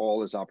those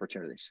as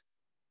opportunities.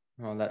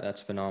 Oh, that's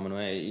phenomenal.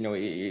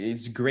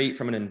 It's great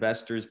from an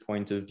investor's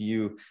point of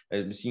view,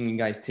 seeing you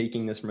guys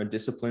taking this from a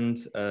disciplined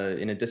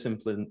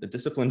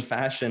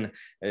fashion,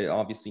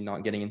 obviously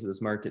not getting into this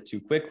market too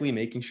quickly,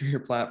 making sure your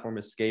platform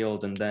is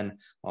scaled, and then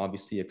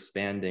obviously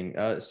expanding.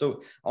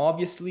 So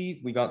obviously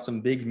we got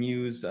some big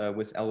news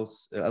with El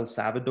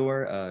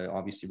Salvador,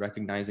 obviously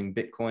recognizing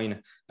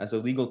Bitcoin as a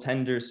legal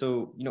tender.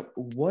 So,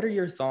 what are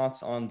your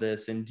thoughts on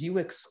this? And do you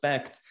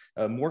expect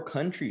more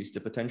countries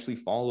to potentially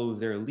follow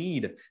their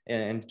lead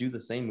and do the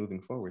same moving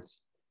forwards?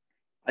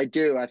 I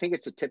do. I think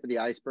it's the tip of the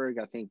iceberg.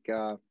 I think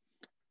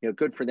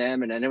good for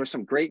them. And there was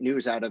some great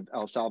news out of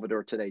El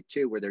Salvador today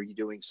too, where they're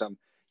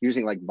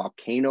using like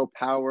volcano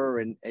power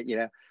and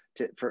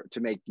to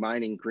make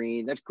mining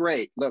green. That's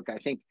great. Look, I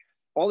think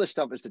all this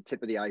stuff is the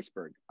tip of the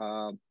iceberg.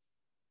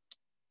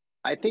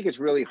 I think it's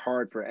really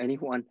hard for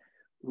anyone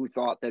who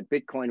thought that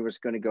Bitcoin was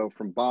going to go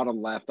from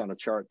bottom left on a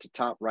chart to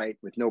top right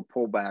with no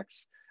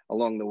pullbacks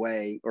along the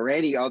way, or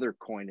any other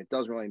coin. It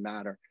doesn't really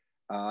matter.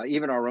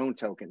 Even our own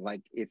token.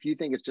 Like, if you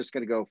think it's just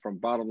going to go from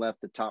bottom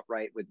left to top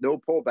right with no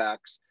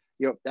pullbacks,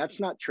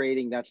 that's not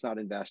trading. That's not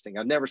investing.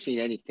 I've never seen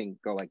anything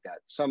go like that.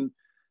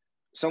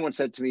 Someone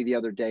said to me the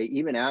other day,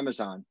 even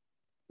Amazon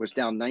was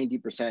down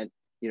 90%,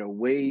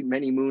 way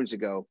many moons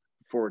ago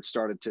before it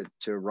started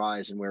to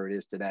rise and where it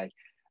is today.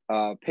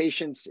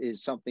 Patience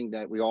is something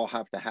that we all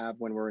have to have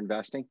when we're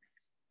investing.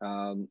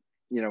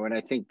 And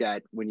I think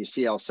that when you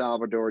see El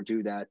Salvador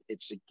do that,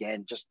 it's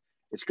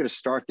going to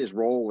start this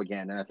roll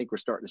again. And I think we're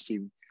starting to see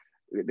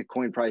the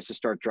coin prices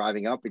start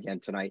driving up again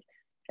tonight.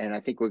 And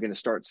I think we're going to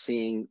start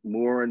seeing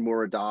more and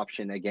more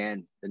adoption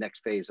again, the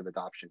next phase of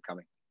adoption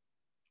coming.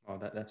 Oh,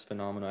 that's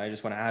phenomenal. I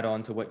just want to add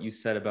on to what you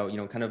said about,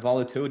 kind of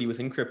volatility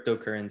within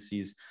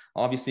cryptocurrencies.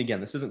 Obviously,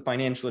 again, this isn't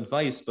financial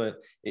advice,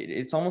 but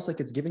it's almost like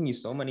it's giving you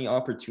so many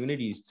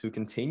opportunities to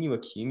continue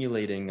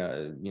accumulating,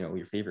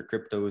 your favorite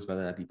cryptos,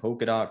 whether that be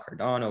Polkadot,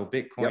 Cardano,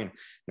 Yep. Bitcoin,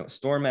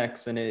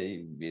 Stormex.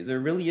 And there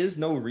really is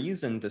no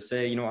reason to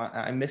say,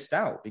 I missed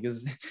out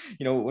because,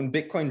 when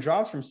Bitcoin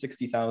drops from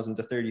 60,000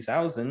 to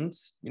 30,000,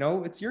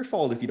 it's your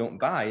fault if you don't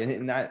buy. And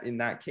in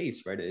that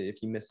case, right,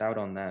 if you miss out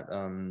on that,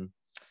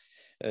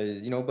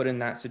 but in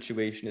that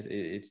situation,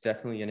 it's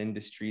definitely an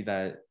industry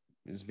that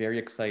is very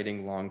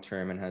exciting long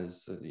term and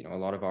has a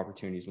lot of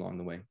opportunities along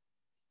the way.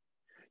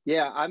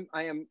 Yeah,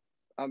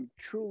 I'm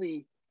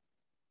truly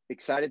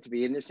excited to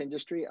be in this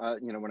industry.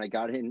 When I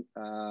got in,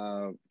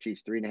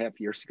 3.5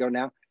 years ago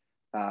now,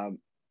 um,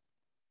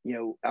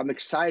 I'm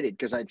excited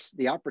because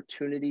the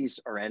opportunities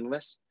are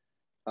endless,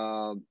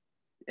 um,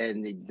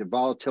 and the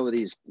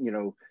volatility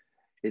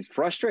is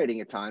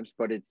frustrating at times,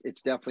 but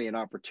it's definitely an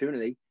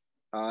opportunity.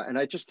 And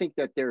I just think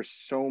that there's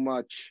so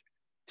much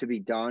to be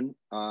done.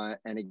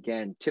 And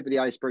again, tip of the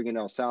iceberg in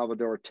El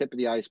Salvador, tip of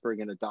the iceberg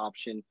in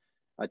adoption.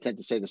 I tend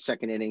to say the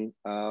second inning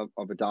of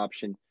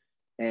adoption.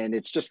 And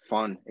it's just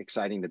fun,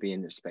 exciting to be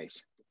in this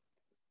space.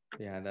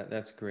 Yeah,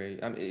 that's great.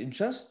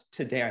 Just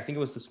today, I think it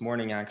was this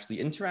morning actually,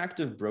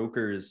 Interactive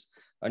Brokers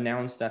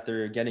announced that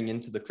they're getting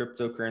into the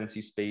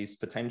cryptocurrency space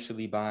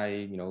potentially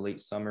by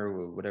late summer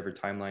or whatever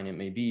timeline it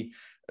may be.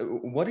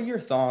 What are your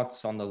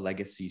thoughts on the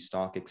legacy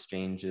stock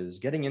exchanges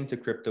getting into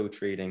crypto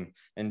trading,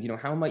 and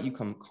how might you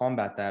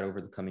combat that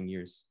over the coming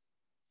years?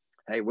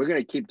 Hey, we're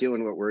going to keep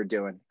doing what we're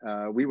doing.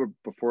 We were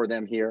before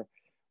them here.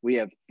 We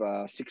have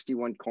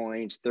 61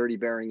 coins, 30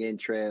 bearing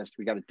interest.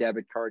 We got a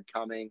debit card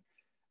coming.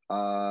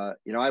 I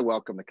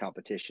welcome the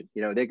competition.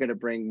 They're going to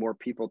bring more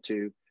people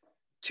to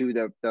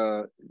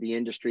the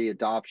industry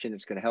adoption.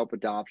 It's going to help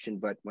adoption,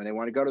 but when they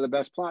want to go to the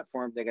best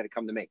platform, they're going to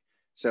come to me.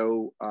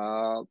 So,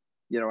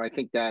 I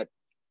think that,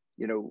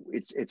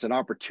 it's an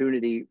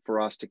opportunity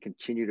for us to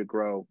continue to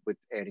grow with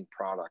adding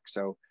products.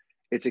 So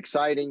it's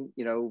exciting.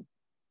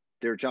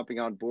 They're jumping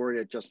on board.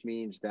 It just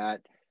means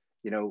that,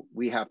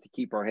 we have to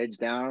keep our heads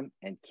down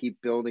and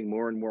keep building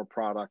more and more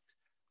product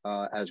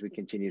as we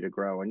continue to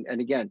grow.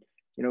 And again,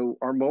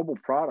 our mobile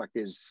product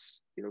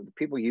is,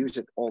 people use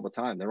it all the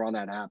time. They're on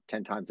that app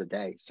 10 times a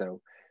day.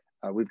 So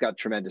we've got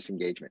tremendous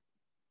engagement.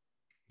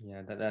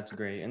 Yeah, that's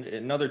great. And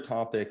another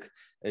topic,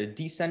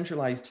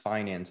 decentralized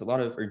finance,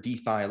 or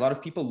DeFi, a lot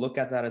of people look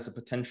at that as a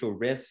potential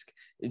risk.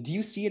 Do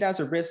you see it as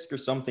a risk or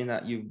something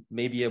that you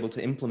may be able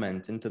to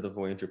implement into the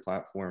Voyager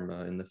platform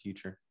in the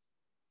future?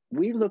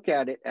 We look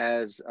at it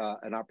as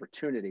an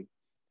opportunity.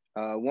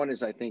 One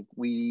is, I think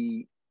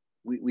we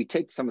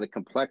take some of the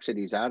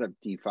complexities out of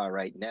DeFi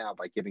right now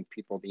by giving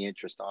people the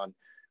interest on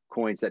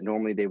coins that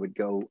normally they would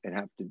go and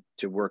have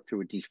to work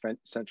through a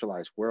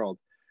decentralized world.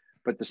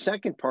 But the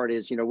second part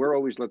is, we're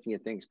always looking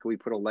at things. Can we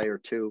put a layer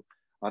 2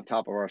 on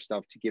top of our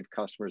stuff to give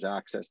customers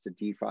access to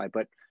DeFi?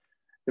 But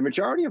the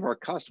majority of our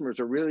customers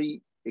are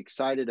really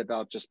excited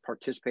about just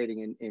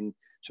participating in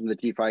some of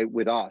the DeFi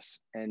with us,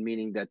 and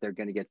meaning that they're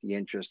going to get the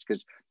interest,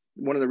 because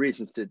one of the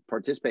reasons to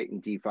participate in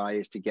DeFi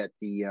is to get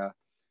the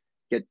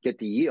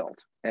yield,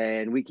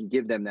 and we can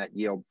give them that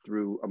yield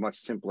through a much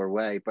simpler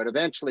way. But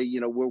eventually,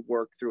 we'll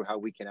work through how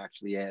we can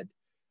actually add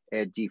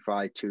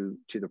DeFi to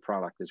the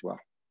product as well.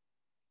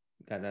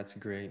 That's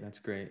great. That's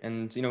great.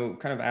 And,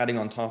 kind of adding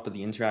on top of the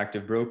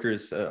Interactive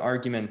Brokers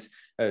argument,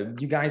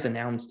 you guys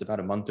announced about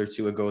a month or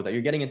two ago that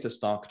you're getting into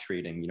stock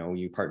trading.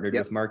 You partnered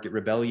with Market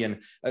Rebellion.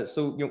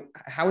 So,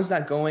 how is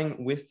that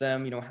going with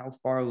them? How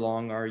far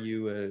along are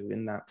you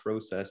in that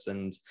process?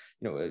 And,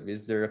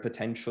 is there a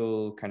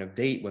potential kind of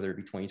date, whether it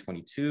be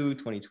 2022,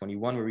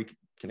 2021, where we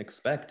can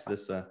expect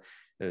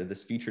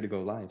this feature to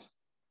go live?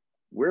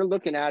 We're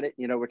looking at it.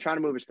 We're trying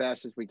to move as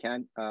fast as we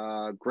can.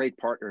 Great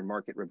partner in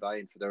Market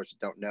Rebellion. For those that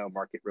don't know,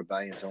 Market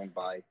Rebellion is owned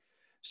by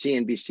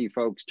CNBC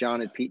folks,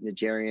 John and Pete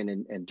Najarian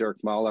and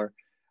Dirk Muller.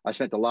 I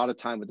spent a lot of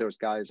time with those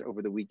guys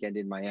over the weekend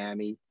in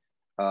Miami.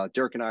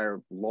 Dirk and I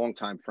are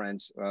longtime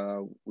friends.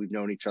 We've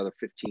known each other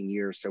 15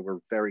 years, so we're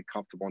very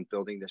comfortable in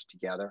building this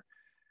together.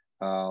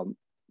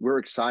 We're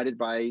excited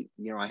by,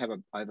 I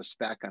have a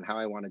spec on how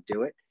I want to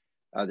do it.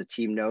 The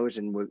team knows,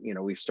 and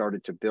we've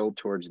started to build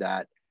towards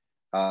that.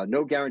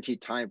 No guaranteed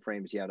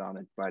timeframes yet on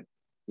it, but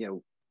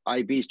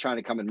IB is trying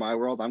to come in my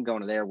world. I'm going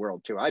to their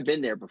world too. I've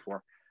been there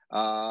before.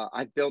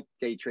 I've built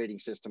day trading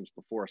systems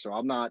before, so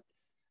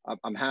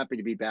I'm happy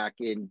to be back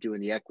in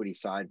doing the equity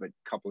side, but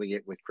coupling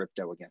it with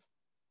crypto again.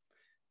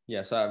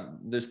 Yeah, so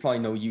there's probably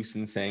no use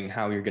in saying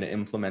how you're going to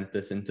implement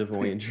this into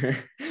Voyager.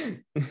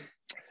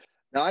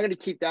 Now, I'm going to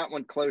keep that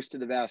one close to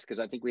the vest because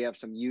I think we have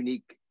some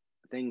unique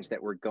things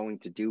that we're going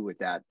to do with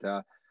that.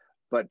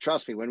 But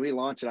trust me, when we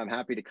launch it, I'm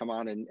happy to come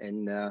on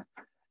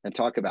and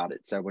talk about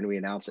it. So when we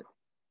announce it.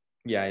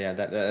 Yeah,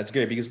 that's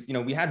great because,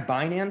 we had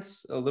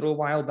Binance a little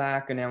while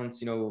back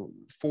announce,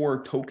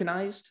 4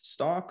 tokenized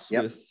stocks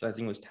with, I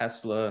think it was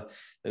Tesla,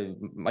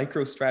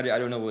 MicroStrategy. I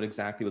don't know what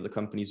the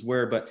companies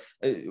were, but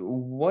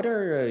what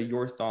are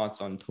your thoughts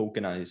on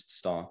tokenized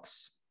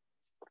stocks?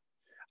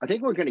 I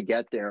think we're going to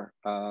get there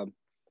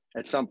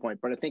at some point,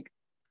 but I think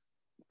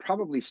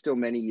probably still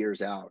many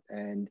years out.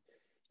 And,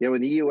 in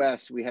the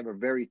US, we have a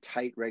very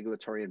tight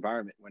regulatory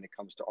environment when it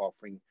comes to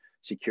offering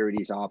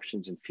securities,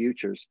 options, and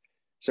futures.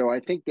 So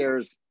I think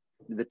there's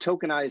the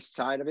tokenized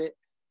side of it.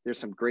 There's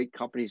some great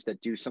companies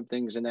that do some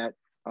things in that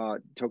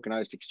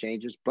tokenized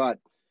exchanges, but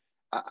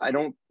I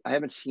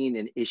haven't seen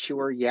an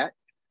issuer yet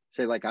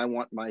say like, I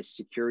want my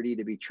security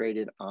to be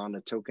traded on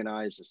a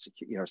tokenized,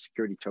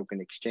 security token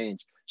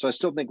exchange. So I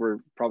still think we're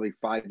probably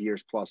 5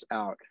 years plus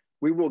out.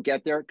 We will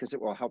get there because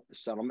it will help the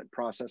settlement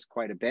process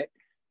quite a bit.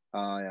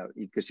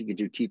 Because you could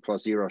do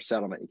T+0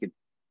 settlement, you could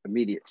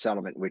immediate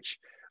settlement, which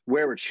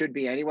where it should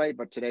be anyway.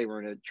 But today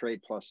we're in a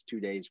trade plus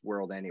 2 days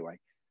world anyway.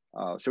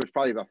 So it's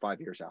probably about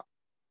 5 years out.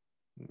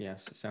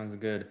 Yes, it sounds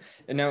good.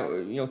 And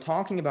now,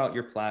 talking about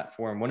your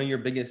platform, one of your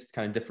biggest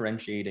kind of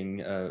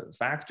differentiating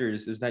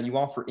factors is that you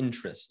offer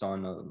interest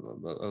on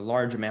a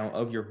large amount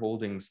of your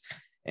holdings.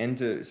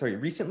 And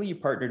recently you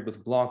partnered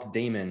with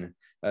Block.Daemon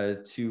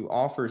to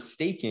offer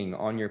staking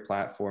on your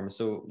platform.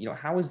 So,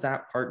 how is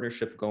that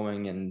partnership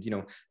going? And,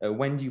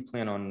 when do you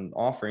plan on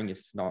offering,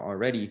 if not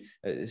already,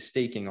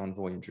 staking on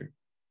Voyager?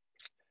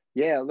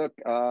 Yeah, look,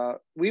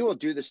 we will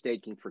do the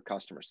staking for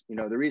customers.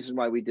 The reason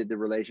why we did the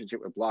relationship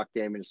with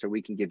Block.Daemon is so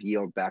we can give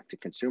yield back to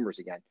consumers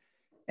again.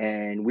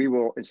 And we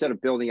will, instead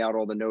of building out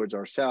all the nodes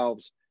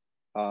ourselves,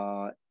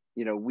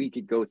 we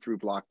could go through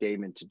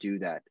Block.Daemon to do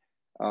that.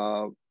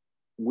 I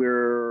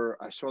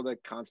saw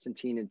that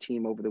Constantine and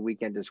team over the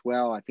weekend as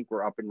well. I think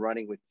we're up and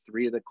running with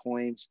 3 of the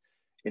coins.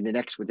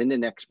 Within the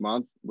next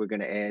month, we're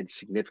going to add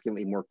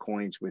significantly more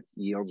coins with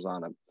yields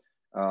on them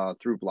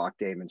through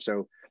Block.Daemon.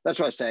 So that's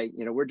what I say.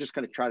 We're just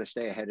going to try to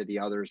stay ahead of the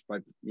others by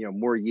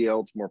more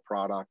yields, more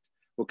product.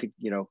 We'll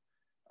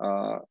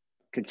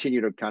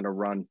continue to kind of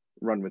run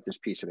with this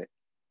piece of it.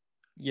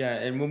 Yeah,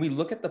 and when we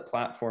look at the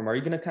platform, are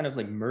you going to kind of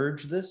like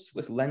merge this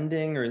with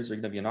lending, or is there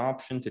going to be an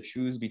option to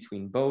choose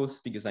between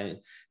both? Because I'm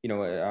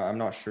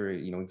not sure,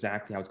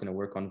 exactly how it's going to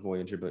work on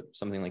Voyager, but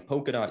something like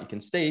Polkadot, you can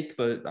stake,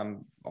 but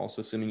I'm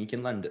also assuming you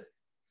can lend it.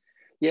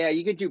 Yeah,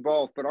 you could do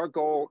both, but our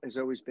goal has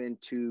always been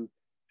to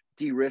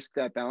de-risk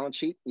that balance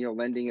sheet.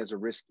 Lending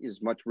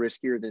is much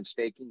riskier than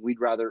staking.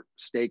 We'd rather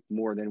stake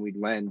more than we'd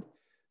lend.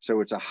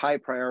 So it's a high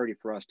priority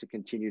for us to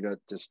continue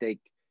to stake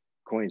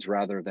coins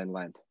rather than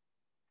lend.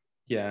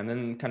 Yeah, and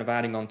then kind of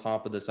adding on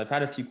top of this, I've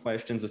had a few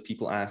questions of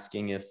people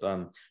asking if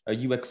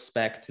you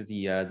expect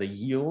the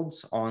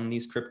yields on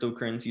these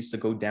cryptocurrencies to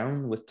go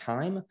down with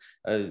time.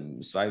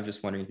 So I was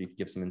just wondering if you could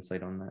give some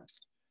insight on that.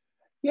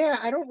 Yeah,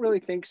 I don't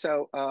really think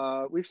so.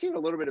 We've seen a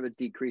little bit of a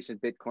decrease in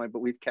Bitcoin, but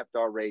we've kept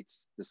our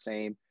rates the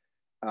same.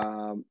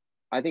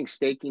 I think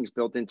staking is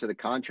built into the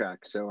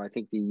contract, so I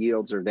think the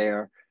yields are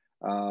there.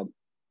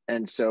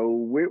 And so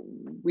we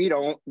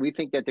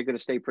think that they're going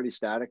to stay pretty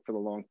static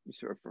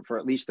for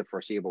at least the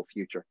foreseeable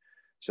future.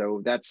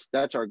 So that's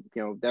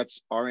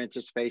our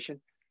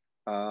anticipation.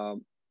 We're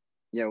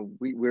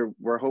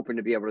hoping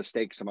to be able to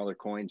stake some other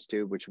coins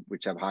too,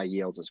 which have high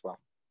yields as well.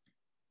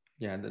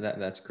 Yeah,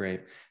 that's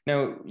great.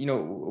 Now,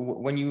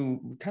 when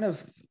you kind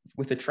of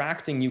with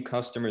attracting new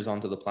customers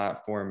onto the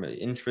platform,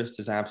 interest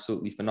is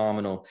absolutely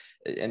phenomenal.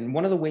 And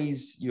one of the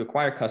ways you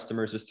acquire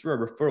customers is through a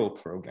referral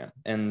program.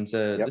 And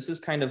This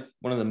is kind of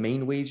one of the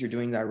main ways you're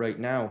doing that right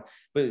now.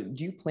 But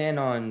do you plan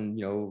on,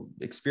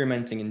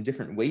 experimenting in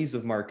different ways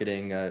of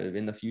marketing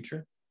in the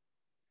future?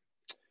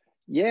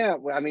 Yeah,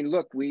 well, I mean,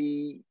 look,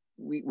 we're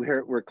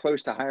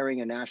close to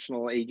hiring a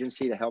national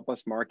agency to help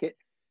us market.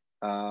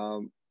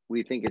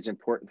 We think it's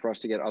important for us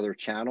to get other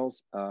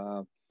channels,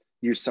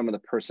 use some of the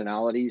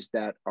personalities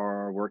that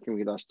are working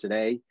with us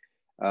today,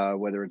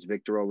 whether it's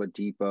Victor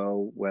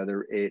Oladipo,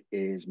 whether it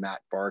is Matt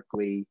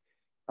Barkley,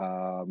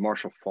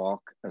 Marshall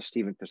Falk,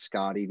 Stephen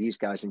Piscotty, these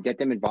guys, and get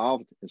them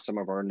involved in some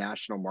of our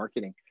national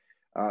marketing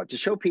to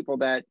show people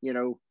that,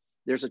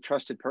 there's a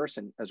trusted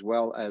person as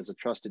well as a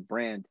trusted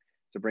brand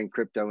to bring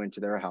crypto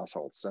into their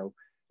household. So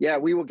yeah,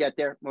 we will get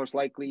there. Most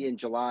likely in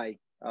July,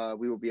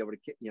 we will be able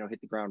to, hit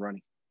the ground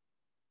running.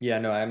 Yeah,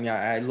 no, I mean,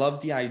 I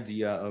love the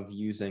idea of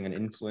using an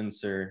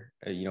influencer,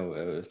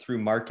 through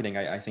marketing.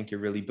 I think it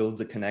really builds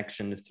a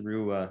connection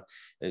through,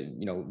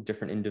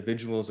 different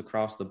individuals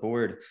across the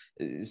board.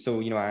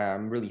 So,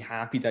 I'm really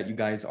happy that you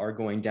guys are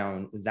going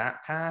down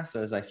that path,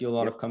 as I feel a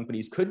lot of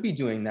companies could be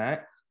doing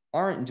that,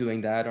 aren't doing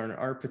that, or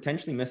are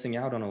potentially missing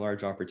out on a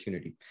large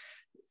opportunity.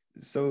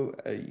 So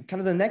kind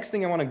of the next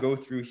thing I want to go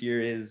through here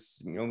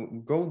is,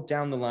 go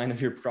down the line of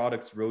your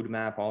product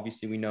roadmap.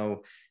 Obviously, we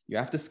know you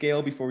have to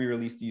scale before we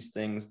release these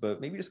things, but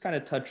maybe just kind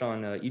of touch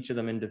on each of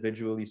them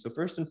individually. So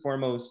first and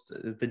foremost,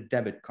 the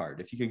debit card.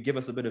 If you could give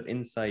us a bit of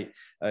insight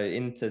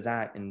into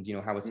that and,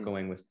 how it's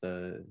going with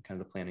the kind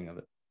of the planning of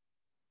it.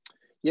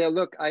 Yeah,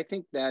 look, I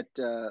think that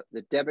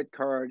the debit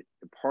card,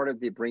 part of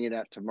the bringing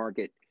that to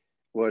market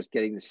was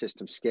getting the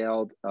system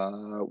scaled.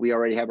 We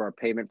already have our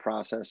payment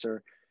processor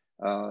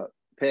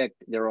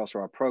picked. They're also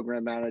our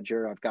program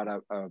manager.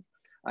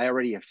 I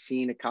already have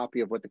seen a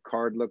copy of what the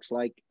card looks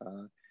like.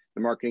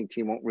 The marketing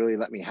team won't really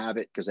let me have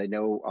it because I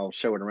know I'll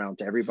show it around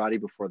to everybody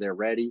before they're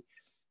ready.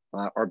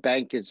 Our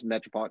bank is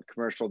Metropolitan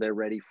Commercial. They're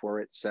ready for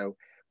it. So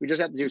we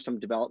just have to do some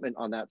development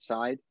on that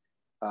side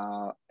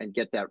and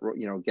get that,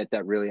 get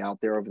that really out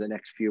there over the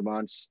next few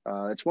months.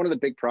 It's one of the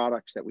big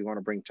products that we want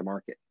to bring to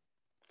market.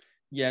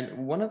 Yeah,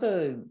 one of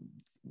the,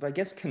 I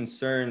guess,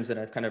 concerns that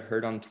I've kind of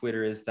heard on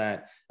Twitter is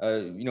that,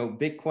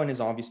 Bitcoin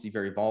is obviously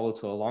very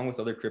volatile along with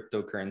other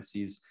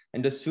cryptocurrencies.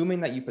 And assuming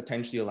that you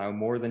potentially allow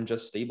more than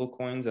just stable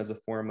coins as a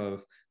form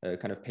of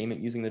kind of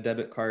payment using the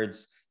debit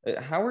cards,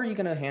 how are you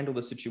going to handle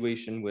the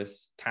situation with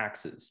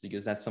taxes?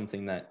 Because that's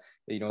something that,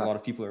 a lot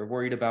of people are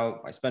worried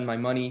about. I spend my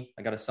money,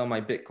 I got to sell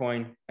my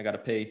Bitcoin, I got to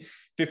pay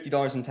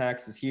 $50 in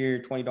taxes here,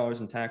 $20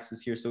 in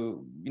taxes here.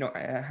 So,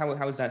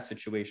 how is that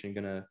situation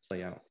going to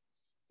play out?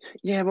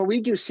 Yeah, well,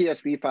 we do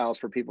CSV files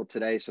for people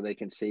today so they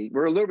can see.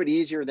 We're a little bit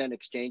easier than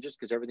exchanges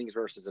because everything is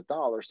versus a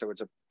dollar. So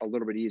it's a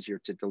little bit easier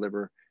to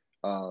deliver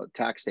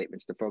tax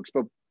statements to folks.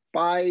 But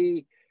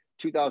by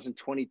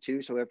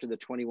 2022, so after the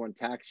 21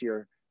 tax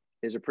year,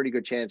 is a pretty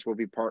good chance we'll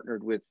be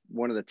partnered with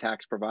one of the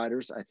tax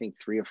providers. I think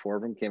 3 or 4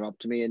 of them came up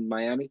to me in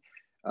Miami.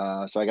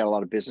 So I got a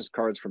lot of business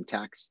cards from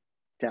tax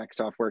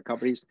software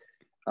companies,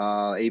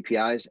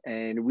 APIs,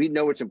 and we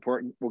know it's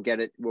important. We'll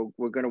get it.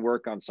 We're going to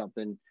work on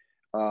something.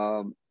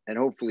 And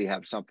hopefully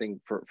have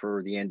something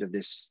for the end of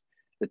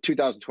the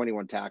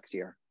 2021 tax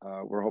year.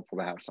 We're hopeful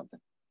to have something.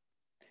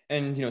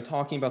 And,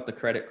 talking about the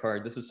credit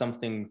card, this is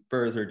something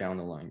further down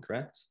the line,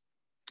 correct?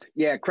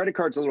 Yeah, credit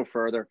card's a little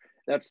further.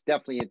 That's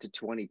definitely into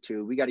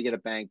 22. We got to get a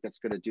bank that's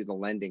going to do the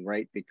lending,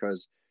 right?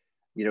 Because,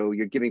 you're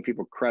giving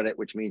people credit,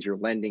 which means you're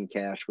lending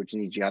cash, which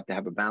means you have to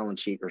have a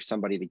balance sheet or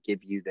somebody to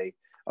give you the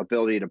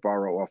ability to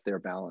borrow off their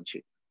balance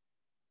sheet.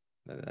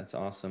 That's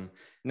awesome.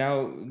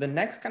 Now, the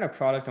next kind of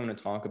product I'm going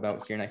to talk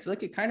about here, and I feel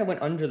like it kind of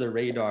went under the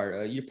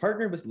radar. You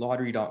partnered with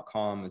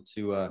Lottery.com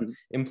to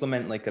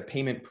implement like a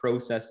payment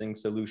processing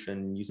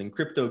solution using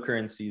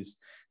cryptocurrencies.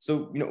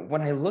 So,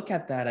 when I look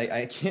at that,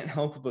 I can't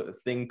help but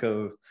think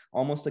of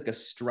almost like a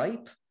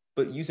Stripe,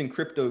 but using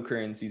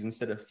cryptocurrencies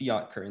instead of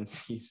fiat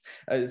currencies.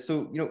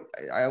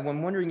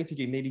 I'm wondering if you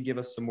could maybe give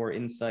us some more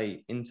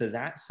insight into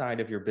that side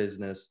of your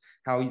business,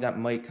 how that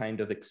might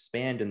kind of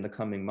expand in the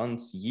coming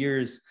months,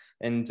 years,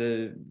 and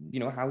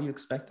how you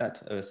expect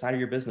that side of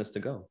your business to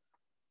go.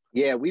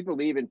 Yeah, we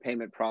believe in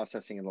payment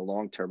processing in the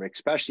long term,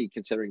 especially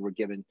considering we're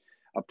given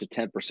up to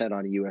 10%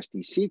 on a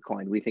USDC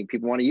coin. We think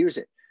people want to use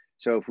it.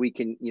 So if we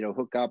can,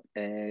 hook up,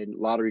 and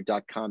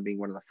Lottery.com being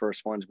one of the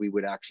first ones, we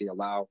would actually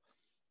allow,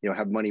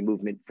 have money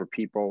movement for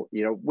people,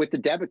 with the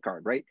debit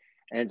card, right?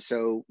 And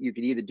so you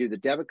can either do the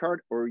debit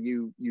card or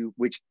you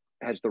which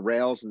has the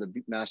rails and the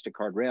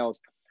MasterCard rails,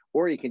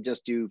 or you can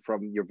just do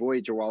from your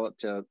Voyager wallet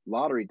to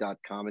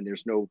Lottery.com, and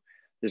there's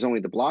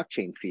only the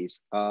blockchain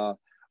fees.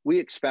 We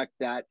expect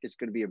that it's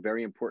going to be a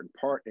very important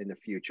part in the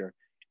future,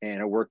 and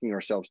are working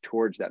ourselves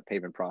towards that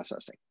payment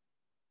processing.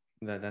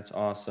 That's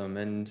awesome.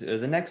 And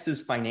the next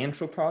is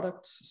financial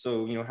products.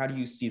 So, how do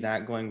you see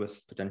that going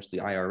with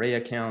potentially IRA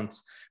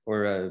accounts,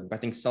 or I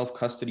think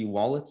self-custody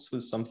wallets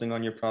was something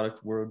on your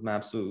product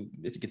roadmap. So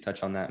if you could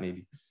touch on that,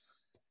 maybe.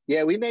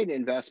 Yeah, we made an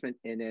investment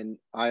in an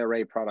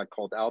IRA product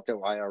called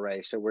Alto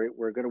IRA. So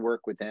we're going to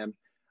work with them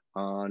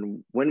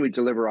on when we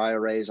deliver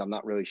IRAs. I'm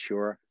not really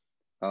sure.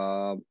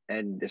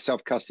 And the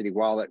self-custody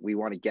wallet we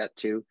want to get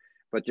to,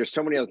 but there's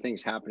so many other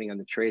things happening on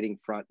the trading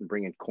front and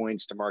bringing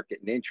coins to market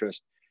and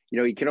interest.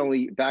 You can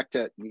only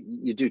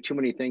you do too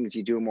many things,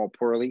 you do them all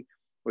poorly,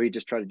 or you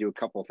just try to do a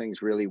couple of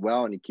things really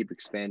well and you keep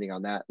expanding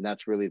on that. And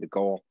that's really the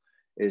goal,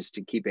 is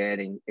to keep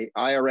adding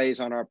IRAs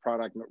on our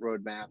product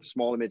roadmap.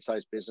 Small and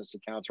mid-sized business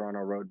accounts are on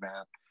our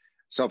roadmap.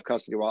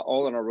 Self-custody,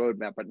 all on our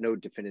roadmap, but no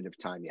definitive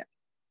time yet.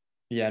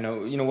 Yeah,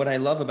 no, what I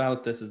love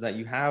about this is that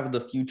you have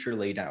the future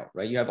laid out,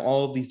 right? You have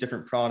all of these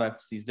different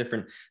products, these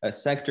different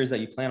sectors that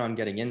you plan on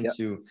getting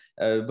into.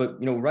 Yep. But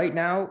right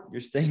now you're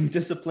staying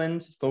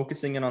disciplined,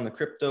 focusing in on the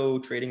crypto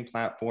trading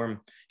platform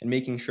and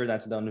making sure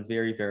that's done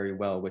very, very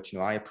well, which,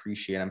 I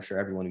appreciate. I'm sure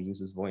everyone who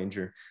uses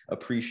Voyager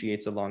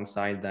appreciates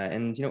alongside that.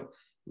 And,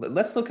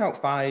 let's look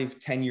out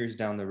 5-10 years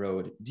down the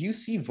road. Do you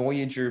see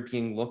Voyager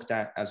being looked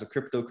at as a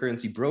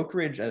cryptocurrency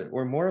brokerage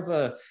or more of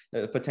a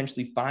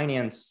potentially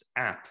finance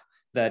app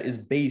that is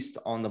based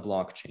on the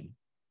blockchain?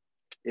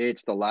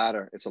 It's the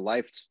latter. It's a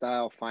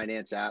lifestyle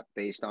finance app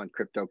based on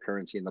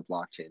cryptocurrency and the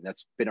blockchain.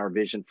 That's been our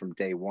vision from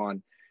day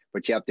one,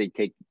 but you have to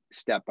take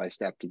step by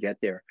step to get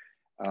there.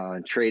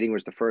 Trading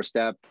was the first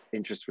step,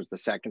 interest was the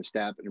second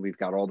step, and we've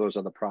got all those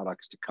other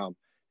products to come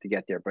to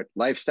get there. But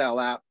lifestyle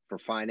app for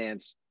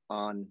finance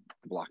on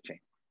the blockchain.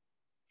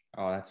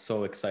 Oh, that's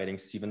so exciting,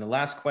 Stephen. The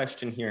last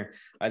question here,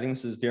 I think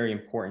this is very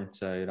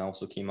important. It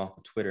also came off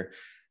of Twitter.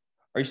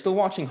 Are you still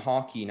watching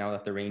hockey now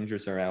that the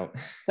Rangers are out?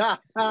 Look,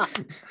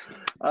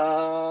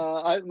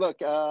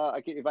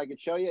 if I could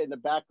show you in the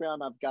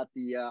background, I've got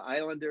the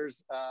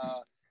Islanders,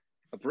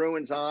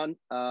 Bruins on.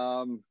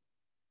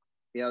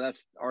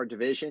 That's our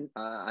division.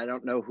 I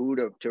don't know who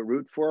to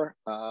root for,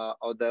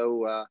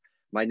 although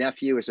my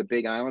nephew is a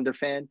big Islander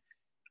fan,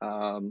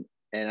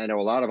 and I know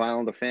a lot of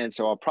Islander fans,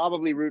 so I'll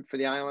probably root for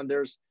the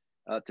Islanders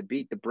to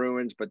beat the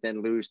Bruins, but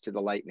then lose to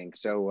the Lightning.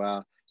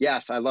 So,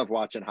 yes, I love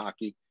watching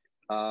hockey.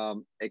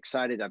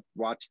 Excited. I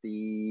watched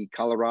the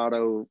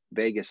Colorado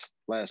Vegas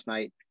last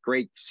night.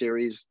 Great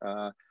series.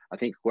 I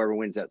think whoever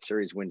wins that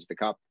series wins the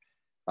cup.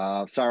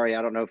 Sorry,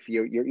 I don't know if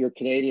you're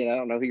Canadian. I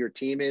don't know who your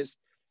team is.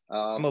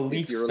 I'm a If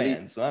Leafs you're a Leaf,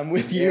 fan, so I'm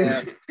with you.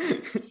 yeah.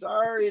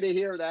 Sorry to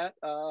hear that.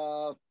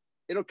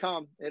 It'll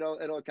come.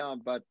 It'll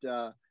come. But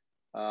yeah,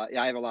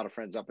 I have a lot of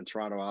friends up in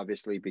Toronto,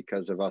 obviously,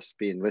 because of us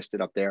being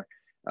listed up there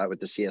with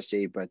the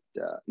CSC. But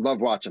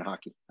love watching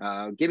hockey.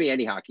 Give me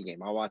any hockey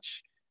game. I'll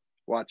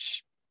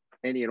watch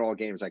any and all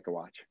games I can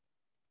watch.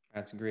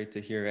 That's great to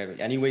hear.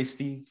 Anyway,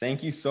 Steve,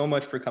 thank you so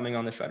much for coming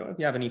on the show. I don't know if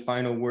you have any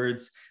final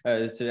words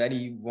to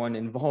anyone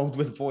involved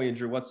with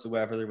Voyager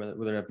whatsoever,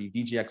 whether it be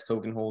VGX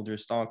token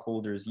holders,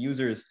 stockholders,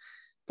 users.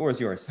 The floor is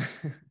yours.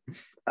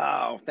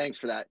 Oh, thanks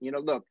for that.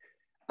 Look,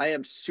 I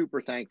am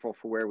super thankful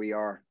for where we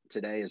are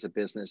today as a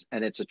business,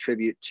 and it's a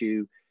tribute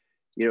to,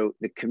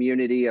 the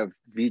community of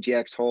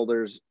VGX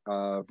holders,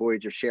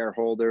 Voyager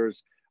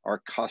shareholders,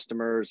 our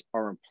customers,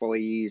 our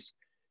employees.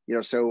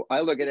 So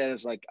I look at it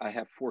as like I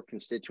have four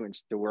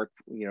constituents to work,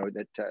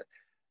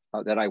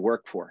 that I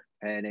work for,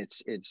 and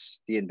it's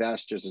the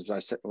investors, as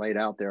I laid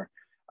out there,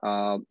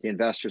 the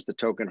investors, the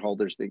token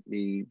holders,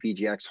 the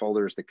VGX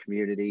holders, the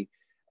community,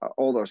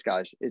 all those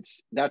guys.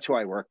 That's who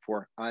I work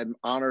for. I'm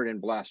honored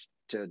and blessed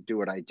to do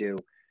what I do.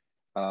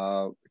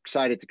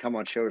 Excited to come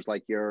on shows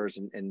like yours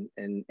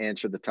and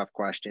answer the tough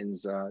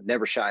questions.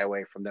 Never shy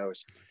away from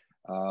those.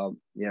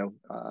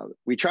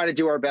 We try to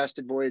do our best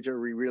at Voyager.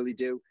 We really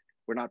do.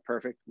 We're not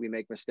perfect. We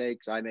make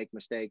mistakes. I make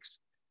mistakes.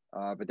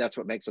 But that's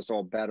what makes us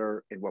all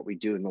better. And what we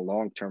do in the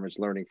long term is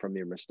learning from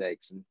your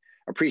mistakes. And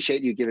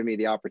appreciate you giving me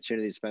the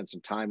opportunity to spend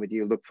some time with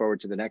you. Look forward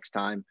to the next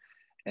time,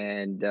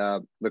 and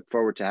look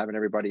forward to having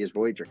everybody as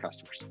Voyager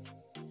customers.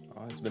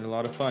 Oh, it's been a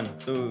lot of fun.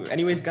 So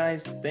anyways,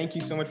 guys, thank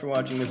you so much for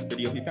watching this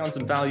video. If you found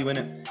some value in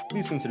it,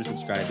 please consider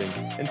subscribing,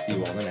 and see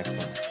you all in the next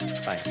one.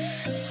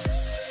 Bye.